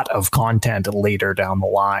lot of content later down the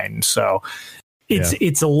line. So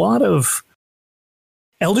it's a lot of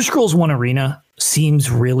Elder Scrolls 1 Arena seems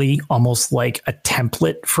really almost like a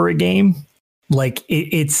template for a game. Like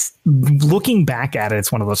it's looking back at it, it's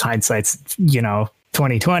one of those hindsights,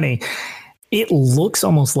 2020. It looks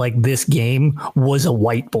almost like this game was a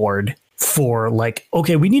whiteboard for like,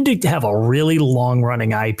 okay, we need to have a really long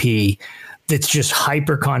running IP that's just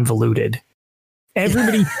hyper convoluted.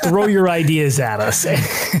 Everybody throw your ideas at us.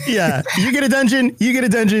 Yeah. You get a dungeon, you get a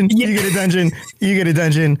dungeon, you get a dungeon, you get a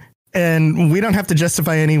dungeon. And we don't have to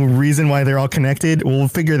justify any reason why they're all connected. We'll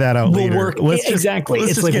figure that out later. Let's just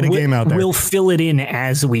get a game out there. We'll fill it in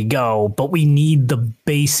as we go, but we need the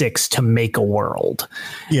basics to make a world.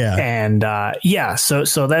 Yeah. And so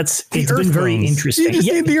it's been very interesting. You just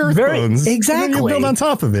need the earth bones. Exactly. And then you build on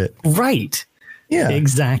top of it. Right. Yeah.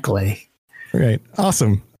 Exactly. Right.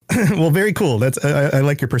 Awesome. Well, very cool. That's I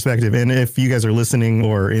like your perspective. And if you guys are listening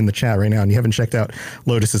or in the chat right now and you haven't checked out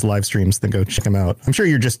Lotus's live streams, then go check them out. I'm sure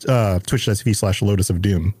you're just twitch.tv/Lotus of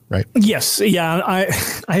Doom, right? Yes. Yeah. I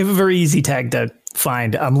have a very easy tag to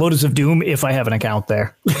find. I'm Lotus of Doom if I have an account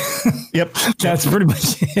there. Yep. That's pretty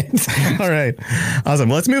much it. All right. Awesome.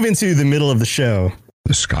 Let's move into the middle of the show.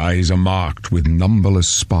 The skies are marked with numberless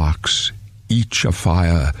sparks, each a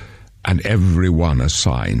fire and every one a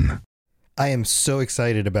sign. I am so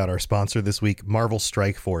excited about our sponsor this week, Marvel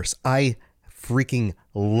Strike Force. I freaking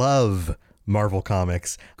love Marvel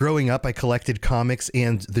Comics. Growing up, I collected comics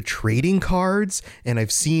and the trading cards, and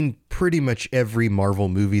I've seen pretty much every Marvel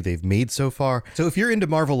movie they've made so far. So if you're into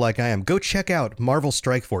Marvel like I am, go check out Marvel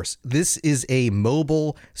Strike Force. This is a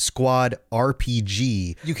mobile squad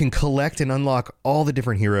RPG. You can collect and unlock all the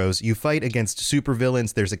different heroes. You fight against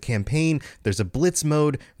supervillains. There's a campaign, there's a blitz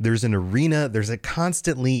mode, there's an arena, there's a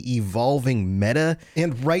constantly evolving meta.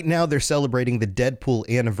 And right now they're celebrating the Deadpool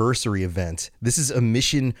anniversary event. This is a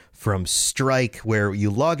mission from Strike where you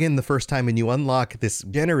log in the first time and you unlock this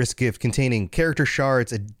generous gift containing character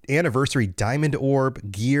shards, an anniversary diamond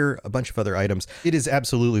orb, gear, a bunch of other items. It is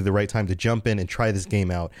absolutely the right time to jump in and try this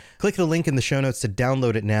game out. Click the link in the show notes to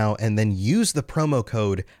download it now and then use the promo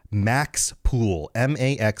code MAXPOOL,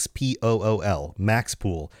 MAXPOOL,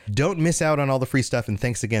 MAXPOOL. Don't miss out on all the free stuff, and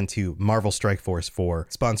thanks again to Marvel Strike Force for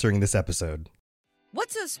sponsoring this episode.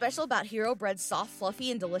 What's so special about Hero Bread's soft,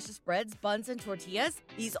 fluffy, and delicious breads, buns, and tortillas?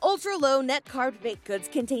 These ultra-low net-carb baked goods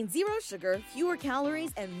contain zero sugar, fewer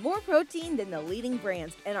calories, and more protein than the leading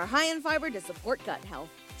brands, and are high in fiber to support gut health.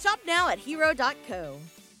 Shop now at hero.co.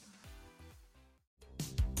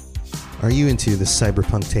 Are you into the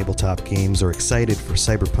cyberpunk tabletop games or excited for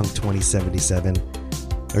Cyberpunk 2077?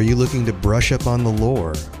 Are you looking to brush up on the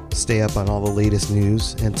lore, stay up on all the latest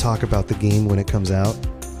news, and talk about the game when it comes out?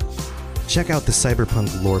 Check out the Cyberpunk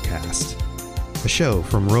Lorecast, a show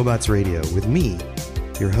from Robots Radio with me,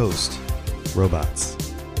 your host, Robots.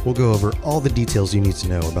 We'll go over all the details you need to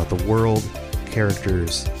know about the world,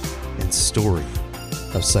 characters, and story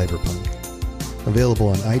of Cyberpunk. Available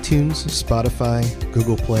on iTunes, Spotify,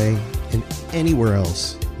 Google Play, and anywhere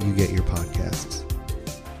else you get your podcasts.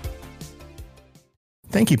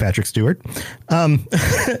 Thank you, Patrick Stewart.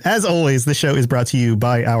 As always, the show is brought to you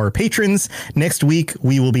by our patrons. Next week,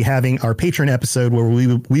 we will be having our patron episode where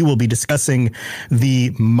we will be discussing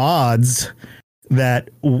the mods that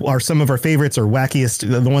are some of our favorites or wackiest,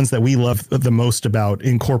 the ones that we love the most about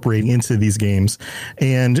incorporating into these games,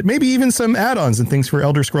 and maybe even some add-ons and things for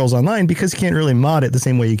Elder Scrolls Online, because you can't really mod it the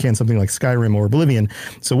same way you can something like Skyrim or Oblivion.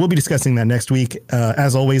 So we'll be discussing that next week.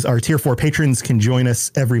 As always, our tier 4 patrons can join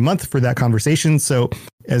us every month for that conversation. So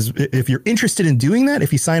if you're interested in doing that,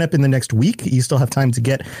 if you sign up in the next week, you still have time to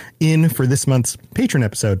get in for this month's patron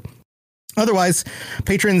episode. Otherwise,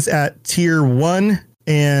 patrons at tier 1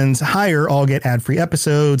 and higher all get ad-free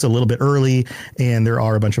episodes a little bit early, and there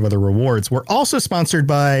are a bunch of other rewards. We're also sponsored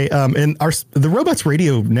by the Robots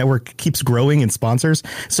Radio Network keeps growing in sponsors,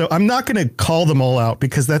 so I'm not going to call them all out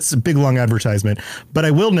because that's a big long advertisement, but I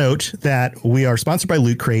will note that we are sponsored by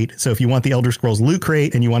Loot Crate. So if you want the Elder Scrolls Loot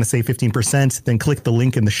Crate and you want to save 15%, then click the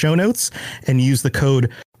link in the show notes and use the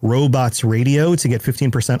code Robots Radio to get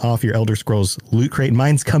 15% off your Elder Scrolls Loot Crate.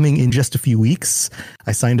 Mine's coming in just a few weeks.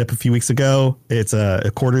 I signed up a few weeks ago. It's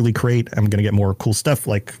a quarterly crate. I'm going to get more cool stuff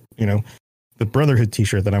like, the Brotherhood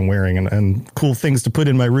t-shirt that I'm wearing and cool things to put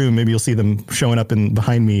in my room. Maybe you'll see them showing up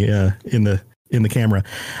behind me in the camera.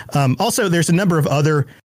 Also, there's a number of other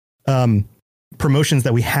promotions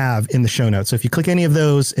that we have in the show notes. So if you click any of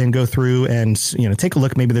those and go through and take a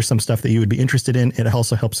look, maybe there's some stuff that you would be interested in. It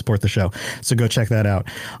also helps support the show. So go check that out.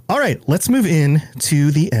 All right, let's move in to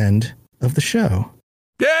the end of the show.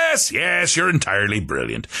 Yes, you're entirely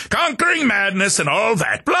brilliant. Conquering madness and all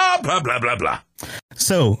that. Blah, blah, blah, blah, blah.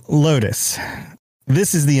 So, Lotus,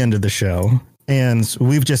 this is the end of the show. And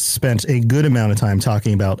we've just spent a good amount of time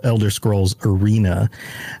talking about Elder Scrolls Arena.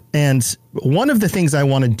 And one of the things I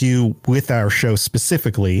want to do with our show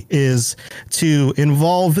specifically is to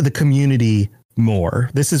involve the community more.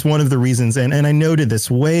 This is one of the reasons. And I noted this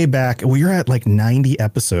way back. We're at like 90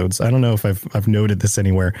 episodes. I don't know if I've noted this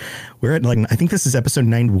anywhere. We're at I think this is episode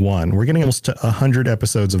 91. We're getting almost to 100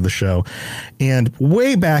 episodes of the show. And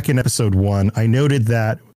way back in episode 1, I noted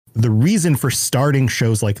that the reason for starting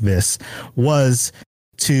shows like this was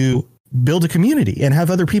to build a community and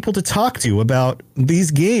have other people to talk to about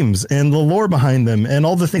these games and the lore behind them and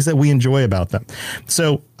all the things that we enjoy about them.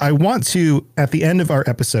 So I want to, at the end of our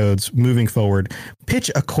episodes moving forward,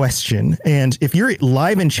 pitch a question. And if you're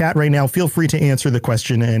live in chat right now, feel free to answer the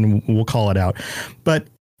question and we'll call it out. But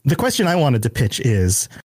the question I wanted to pitch is,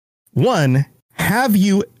 1, have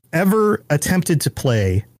you ever attempted to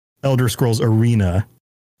play Elder Scrolls Arena?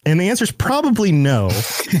 And the answer is probably no.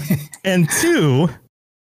 And 2,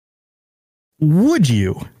 would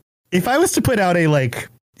you? If I was to put out a a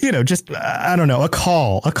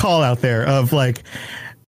call out there of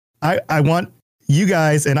I want you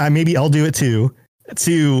guys, and maybe I'll do it too,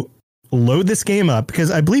 to load this game up, because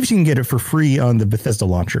I believe you can get it for free on the Bethesda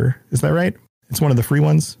launcher. Is that right? It's one of the free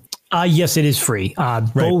ones. Yes, it is free.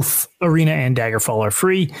 Both Arena and Daggerfall are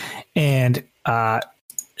free. And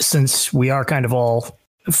since we are kind of all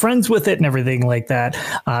friends with it and everything like that,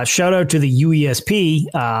 shout out to the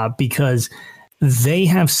UESP because they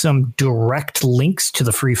have some direct links to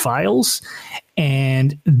the free files,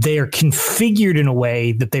 and they're configured in a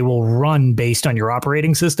way that they will run based on your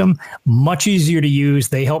operating system. Much easier to use.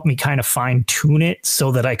 They helped me kind of fine tune it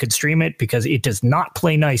so that I could stream it, because it does not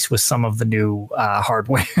play nice with some of the new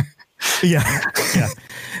hardware. Yeah.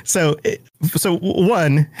 So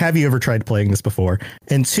one, have you ever tried playing this before?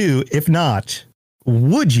 And two, if not,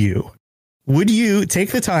 would you take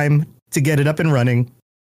the time to get it up and running,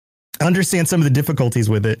 understand some of the difficulties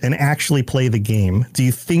with it, and actually play the game? Do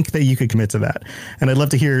you think that you could commit to that? And I'd love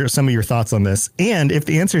to hear some of your thoughts on this. And if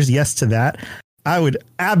the answer is yes to that, I would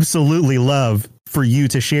absolutely love for you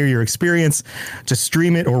to share your experience, to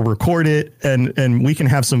stream it or record it, and we can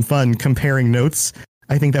have some fun comparing notes.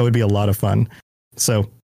 I think that would be a lot of fun. So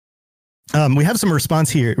we have some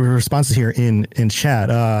responses here in chat.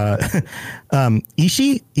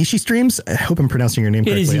 Ishi Streams. I hope I'm pronouncing your name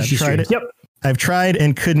correctly. It is Ishi Streams. Yep. I've tried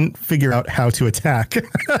and couldn't figure out how to attack.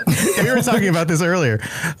 We were talking about this earlier.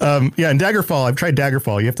 And Daggerfall. I've tried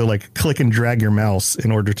Daggerfall. You have to like click and drag your mouse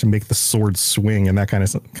in order to make the sword swing and that kind of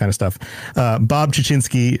stuff. Bob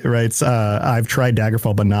Chichinsky writes, I've tried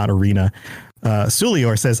Daggerfall, but not Arena.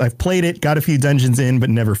 Sulior says, I've played it, got a few dungeons in,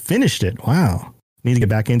 but never finished it. Wow. Need to get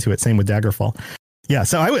back into it. Same with Daggerfall. Yeah.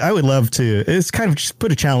 So I would love to, it's kind of just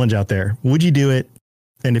put a challenge out there. Would you do it?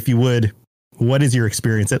 And if you would, what is your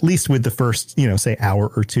experience, at least with the first, say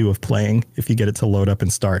hour or two of playing, if you get it to load up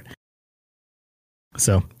and start?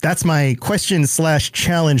 So that's my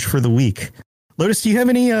question/challenge for the week. Lotus, do you have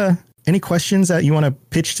any questions that you want to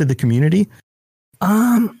pitch to the community?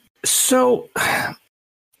 So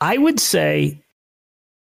I would say,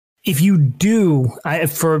 if you do,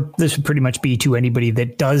 this would pretty much be to anybody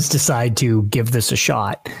that does decide to give this a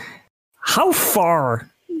shot, how far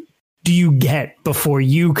do you get before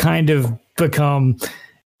you kind of become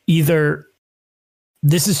either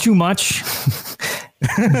this is too much,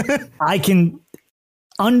 I can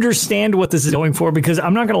understand what this is going for, because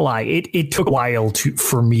I'm not going to lie, it took a while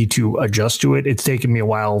for me to adjust to it. It's taken me a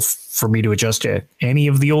while for me to adjust to any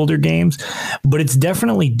of the older games, but it's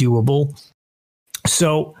definitely doable.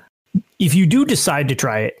 So if you do decide to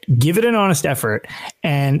try it, give it an honest effort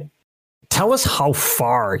and tell us how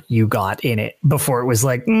far you got in it before it was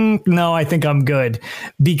like, no, I think I'm good.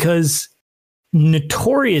 Because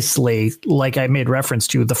notoriously, like I made reference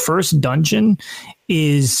to, the first dungeon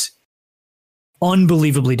is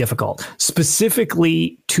unbelievably difficult,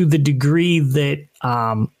 specifically to the degree that,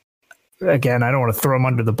 again, I don't want to throw them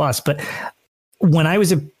under the bus, but when I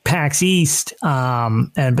was at PAX East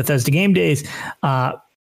and Bethesda Game Days,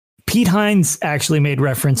 Pete Hines actually made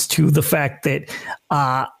reference to the fact that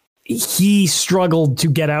he struggled to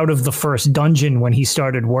get out of the first dungeon when he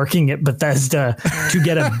started working at Bethesda to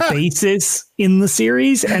get a basis in the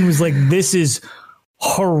series, and was like, this is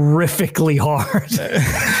horrifically hard.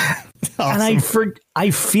 Awesome. And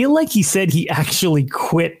I feel like he said he actually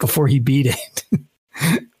quit before he beat it.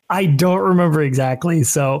 I don't remember exactly.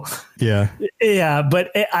 So yeah,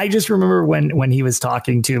 but I just remember when he was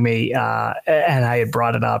talking to me and I had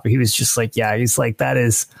brought it up, he was just like, he's like,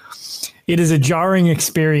 it is a jarring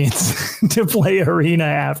experience to play Arena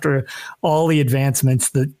after all the advancements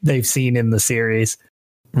that they've seen in the series.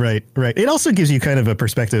 Right. It also gives you kind of a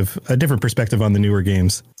different perspective on the newer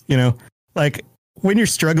games. Like when you're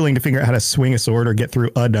struggling to figure out how to swing a sword or get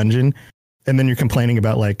through a dungeon, and then you're complaining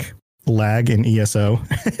about like lag in ESO.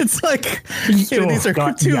 It's like, these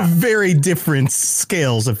are two very different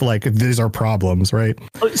scales of like, these are problems, right?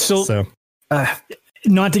 So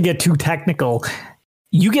not to get too technical,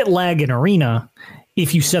 you get lag in Arena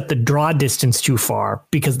if you set the draw distance too far,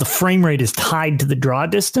 because the frame rate is tied to the draw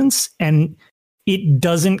distance, and it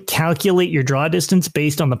doesn't calculate your draw distance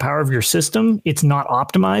based on the power of your system. It's not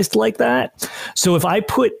optimized like that. So if I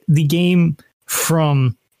put the game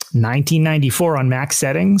from 1994 on max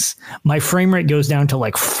settings, my frame rate goes down to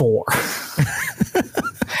like 4.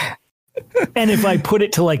 And if I put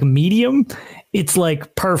it to like medium, it's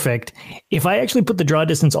like perfect. If I actually put the draw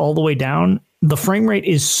distance all the way down, the frame rate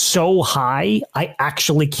is so high, I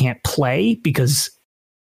actually can't play because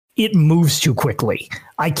it moves too quickly.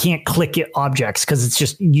 I can't click at objects because it's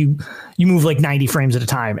just you move like 90 frames at a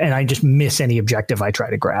time, and I just miss any objective I try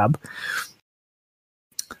to grab.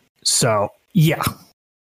 So yeah.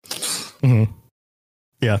 Mm-hmm.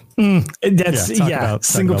 Yeah. That's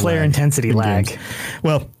single player intensity lag. Games.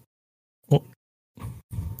 Well,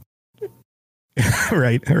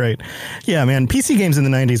 right. Yeah, man. PC games in the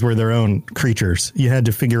 90s were their own creatures. You had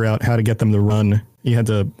to figure out how to get them to run. You had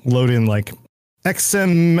to load in like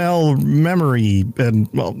XML memory and,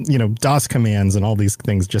 well, DOS commands and all these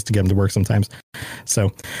things just to get them to work sometimes.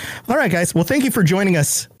 So, all right, guys. Well, thank you for joining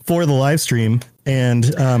us for the live stream. And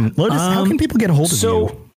Lotus, how can people get a hold of you?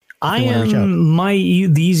 So I am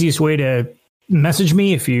the easiest way to message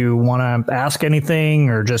me if you want to ask anything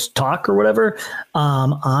or just talk or whatever.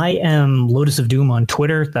 I am Lotus of Doom on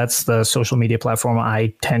Twitter. That's the social media platform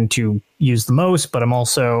I tend to use the most, but I'm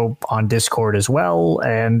also on Discord as well.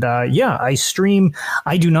 And I stream.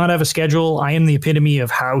 I do not have a schedule. I am the epitome of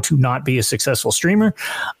how to not be a successful streamer.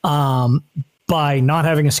 By not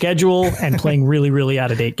having a schedule and playing really, really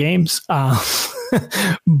out-of-date games.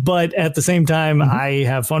 But at the same time, I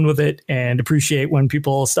have fun with it and appreciate when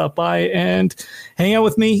people stop by and hang out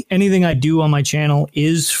with me. Anything I do on my channel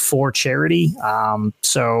is for charity.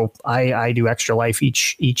 So I do Extra Life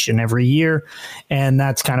each and every year. And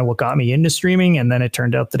that's kind of what got me into streaming. And then it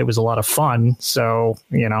turned out that it was a lot of fun. So,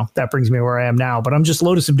 that brings me where I am now. But I'm just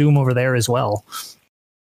Lotus of Doom over there as well.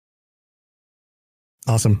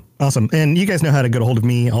 Awesome. And you guys know how to get a hold of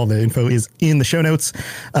me. All the info is in the show notes.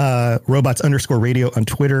 Robots_radio on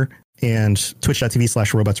Twitter and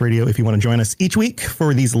twitch.tv/robotsradio if you want to join us each week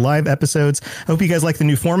for these live episodes. I hope you guys like the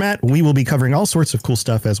new format. We will be covering all sorts of cool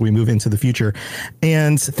stuff as we move into the future.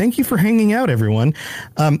 And thank you for hanging out, everyone.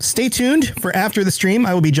 Stay tuned for after the stream.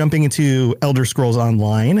 I will be jumping into Elder Scrolls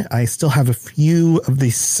Online. I still have a few of the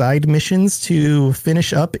side missions to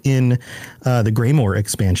finish up in the Greymoor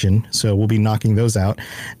expansion. So we'll be knocking those out.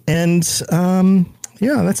 And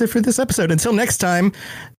that's it for this episode. Until next time,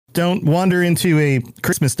 don't wander into a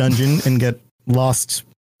Christmas dungeon and get lost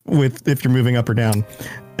if you're moving up or down.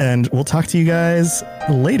 And we'll talk to you guys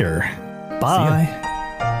later. Bye.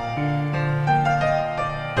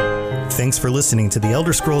 Thanks for listening to the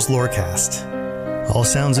Elder Scrolls Lorecast. All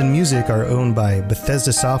sounds and music are owned by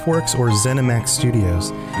Bethesda Softworks or ZeniMax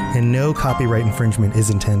Studios, and no copyright infringement is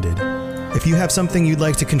intended. If you have something you'd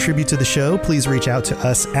like to contribute to the show, please reach out to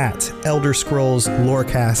us at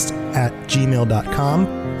elderscrollslorecast@gmail.com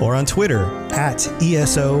or on Twitter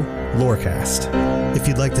 @ESOLorecast. If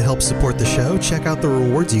you'd like to help support the show, check out the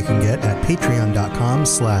rewards you can get at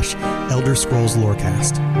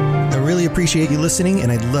patreon.com/elderscrollslorecast. I really appreciate you listening,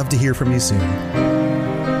 and I'd love to hear from you soon.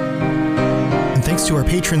 And thanks to our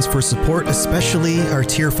patrons for support, especially our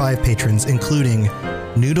Tier 5 patrons, including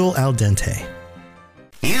Noodle Al Dente.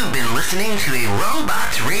 You've been listening to a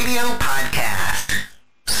Robots Radio podcast.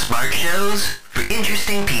 Smart shows for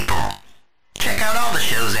interesting people. Check out all the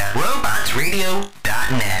shows at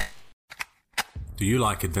robotsradio.net. Do you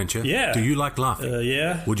like adventure? Yeah. Do you like laughing?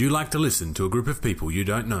 Yeah. Would you like to listen to a group of people you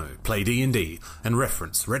don't know play D&D and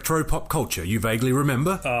reference retro pop culture you vaguely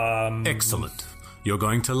remember? Excellent. You're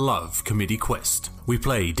going to love Committee Quest. We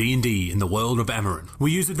play D&D in the world of Amarin.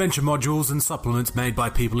 We use adventure modules and supplements made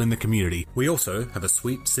by people in the community. We also have a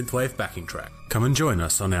sweet synthwave backing track. Come and join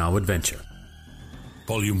us on our adventure.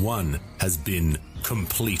 Volume 1 has been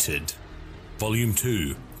completed. Volume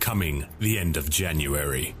 2 coming the end of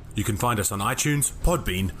January. You can find us on iTunes,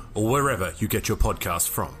 Podbean, or wherever you get your podcasts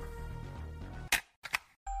from.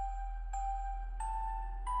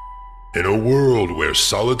 In a world where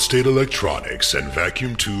solid-state electronics and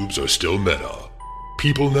vacuum tubes are still meta,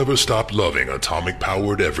 people never stop loving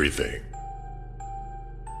atomic-powered everything.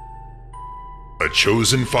 A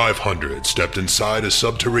chosen 500 stepped inside a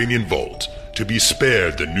subterranean vault to be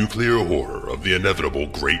spared the nuclear horror of the inevitable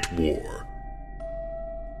Great War.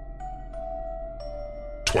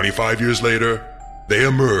 25 years later, they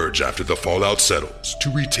emerge after the fallout settles to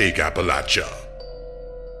retake Appalachia.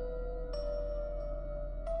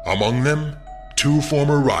 Among them, two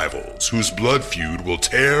former rivals whose blood feud will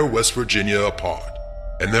tear West Virginia apart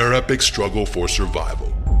in their epic struggle for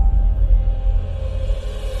survival.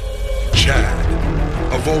 Chad,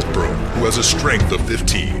 a vault bro who has a strength of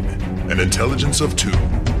 15, an intelligence of 2,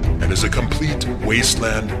 and is a complete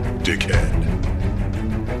wasteland dickhead.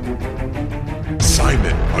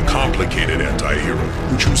 Simon, a complicated anti-hero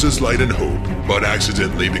who chooses light and hope, but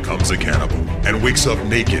accidentally becomes a cannibal and wakes up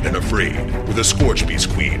naked and afraid with a Scorch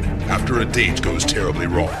Beast queen after a date goes terribly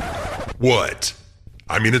wrong. What?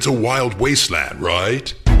 I mean, it's a wild wasteland,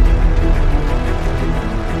 right?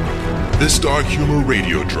 This dark humor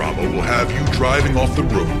radio drama will have you driving off the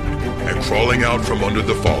road and crawling out from under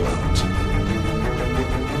the fallout.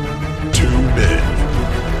 2 men,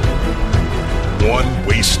 1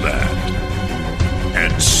 wasteland,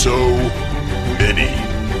 and so many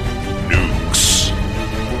nukes.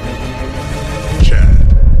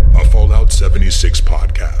 Chad, a Fallout 76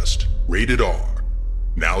 podcast, rated R,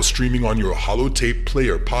 now streaming on your holotape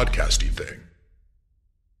player podcasty thing.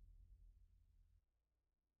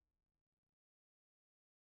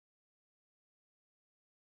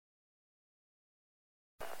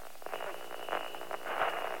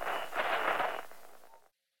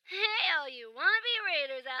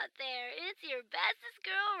 your bestest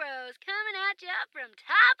girl Rose coming at ya from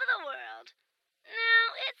top of the world. Now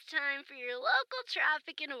it's time for your local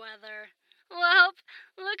traffic and weather. Well,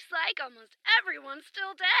 looks like almost everyone's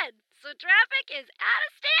still dead, so traffic is at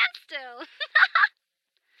a standstill.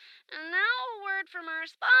 And now a word from our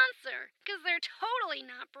sponsor, because they're totally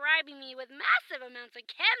not bribing me with massive amounts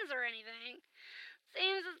of chems or anything.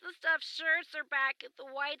 Seems as the stuffed shirts are back at the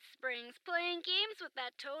White Springs playing games with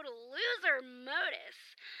that total loser Lotus.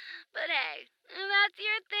 But hey, if that's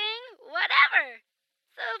your thing, whatever.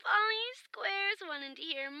 So if all you squares wanted to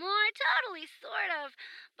hear more totally sort of,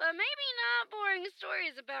 but maybe not boring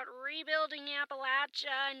stories about rebuilding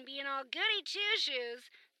Appalachia and being all goody two-shoes,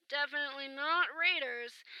 definitely not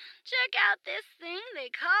Raiders, check out this thing they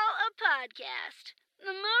call a podcast.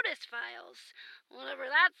 The Lotus Files. Whatever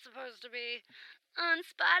that's supposed to be. On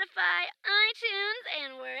Spotify, iTunes,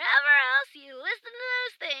 and wherever else you listen to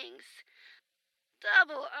those things.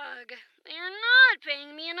 Double ugh. They are not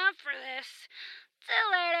paying me enough for this.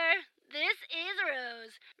 Till later, this is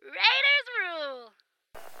Rose. Raiders rule!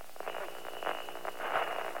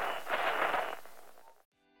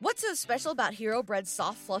 What's so special about Hero Bread's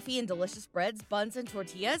soft, fluffy, and delicious breads, buns, and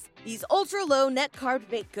tortillas? These ultra-low net-carb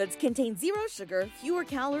baked goods contain zero sugar, fewer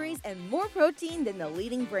calories, and more protein than the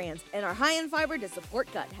leading brands, and are high in fiber to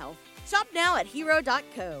support gut health. Shop now at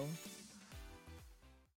hero.co.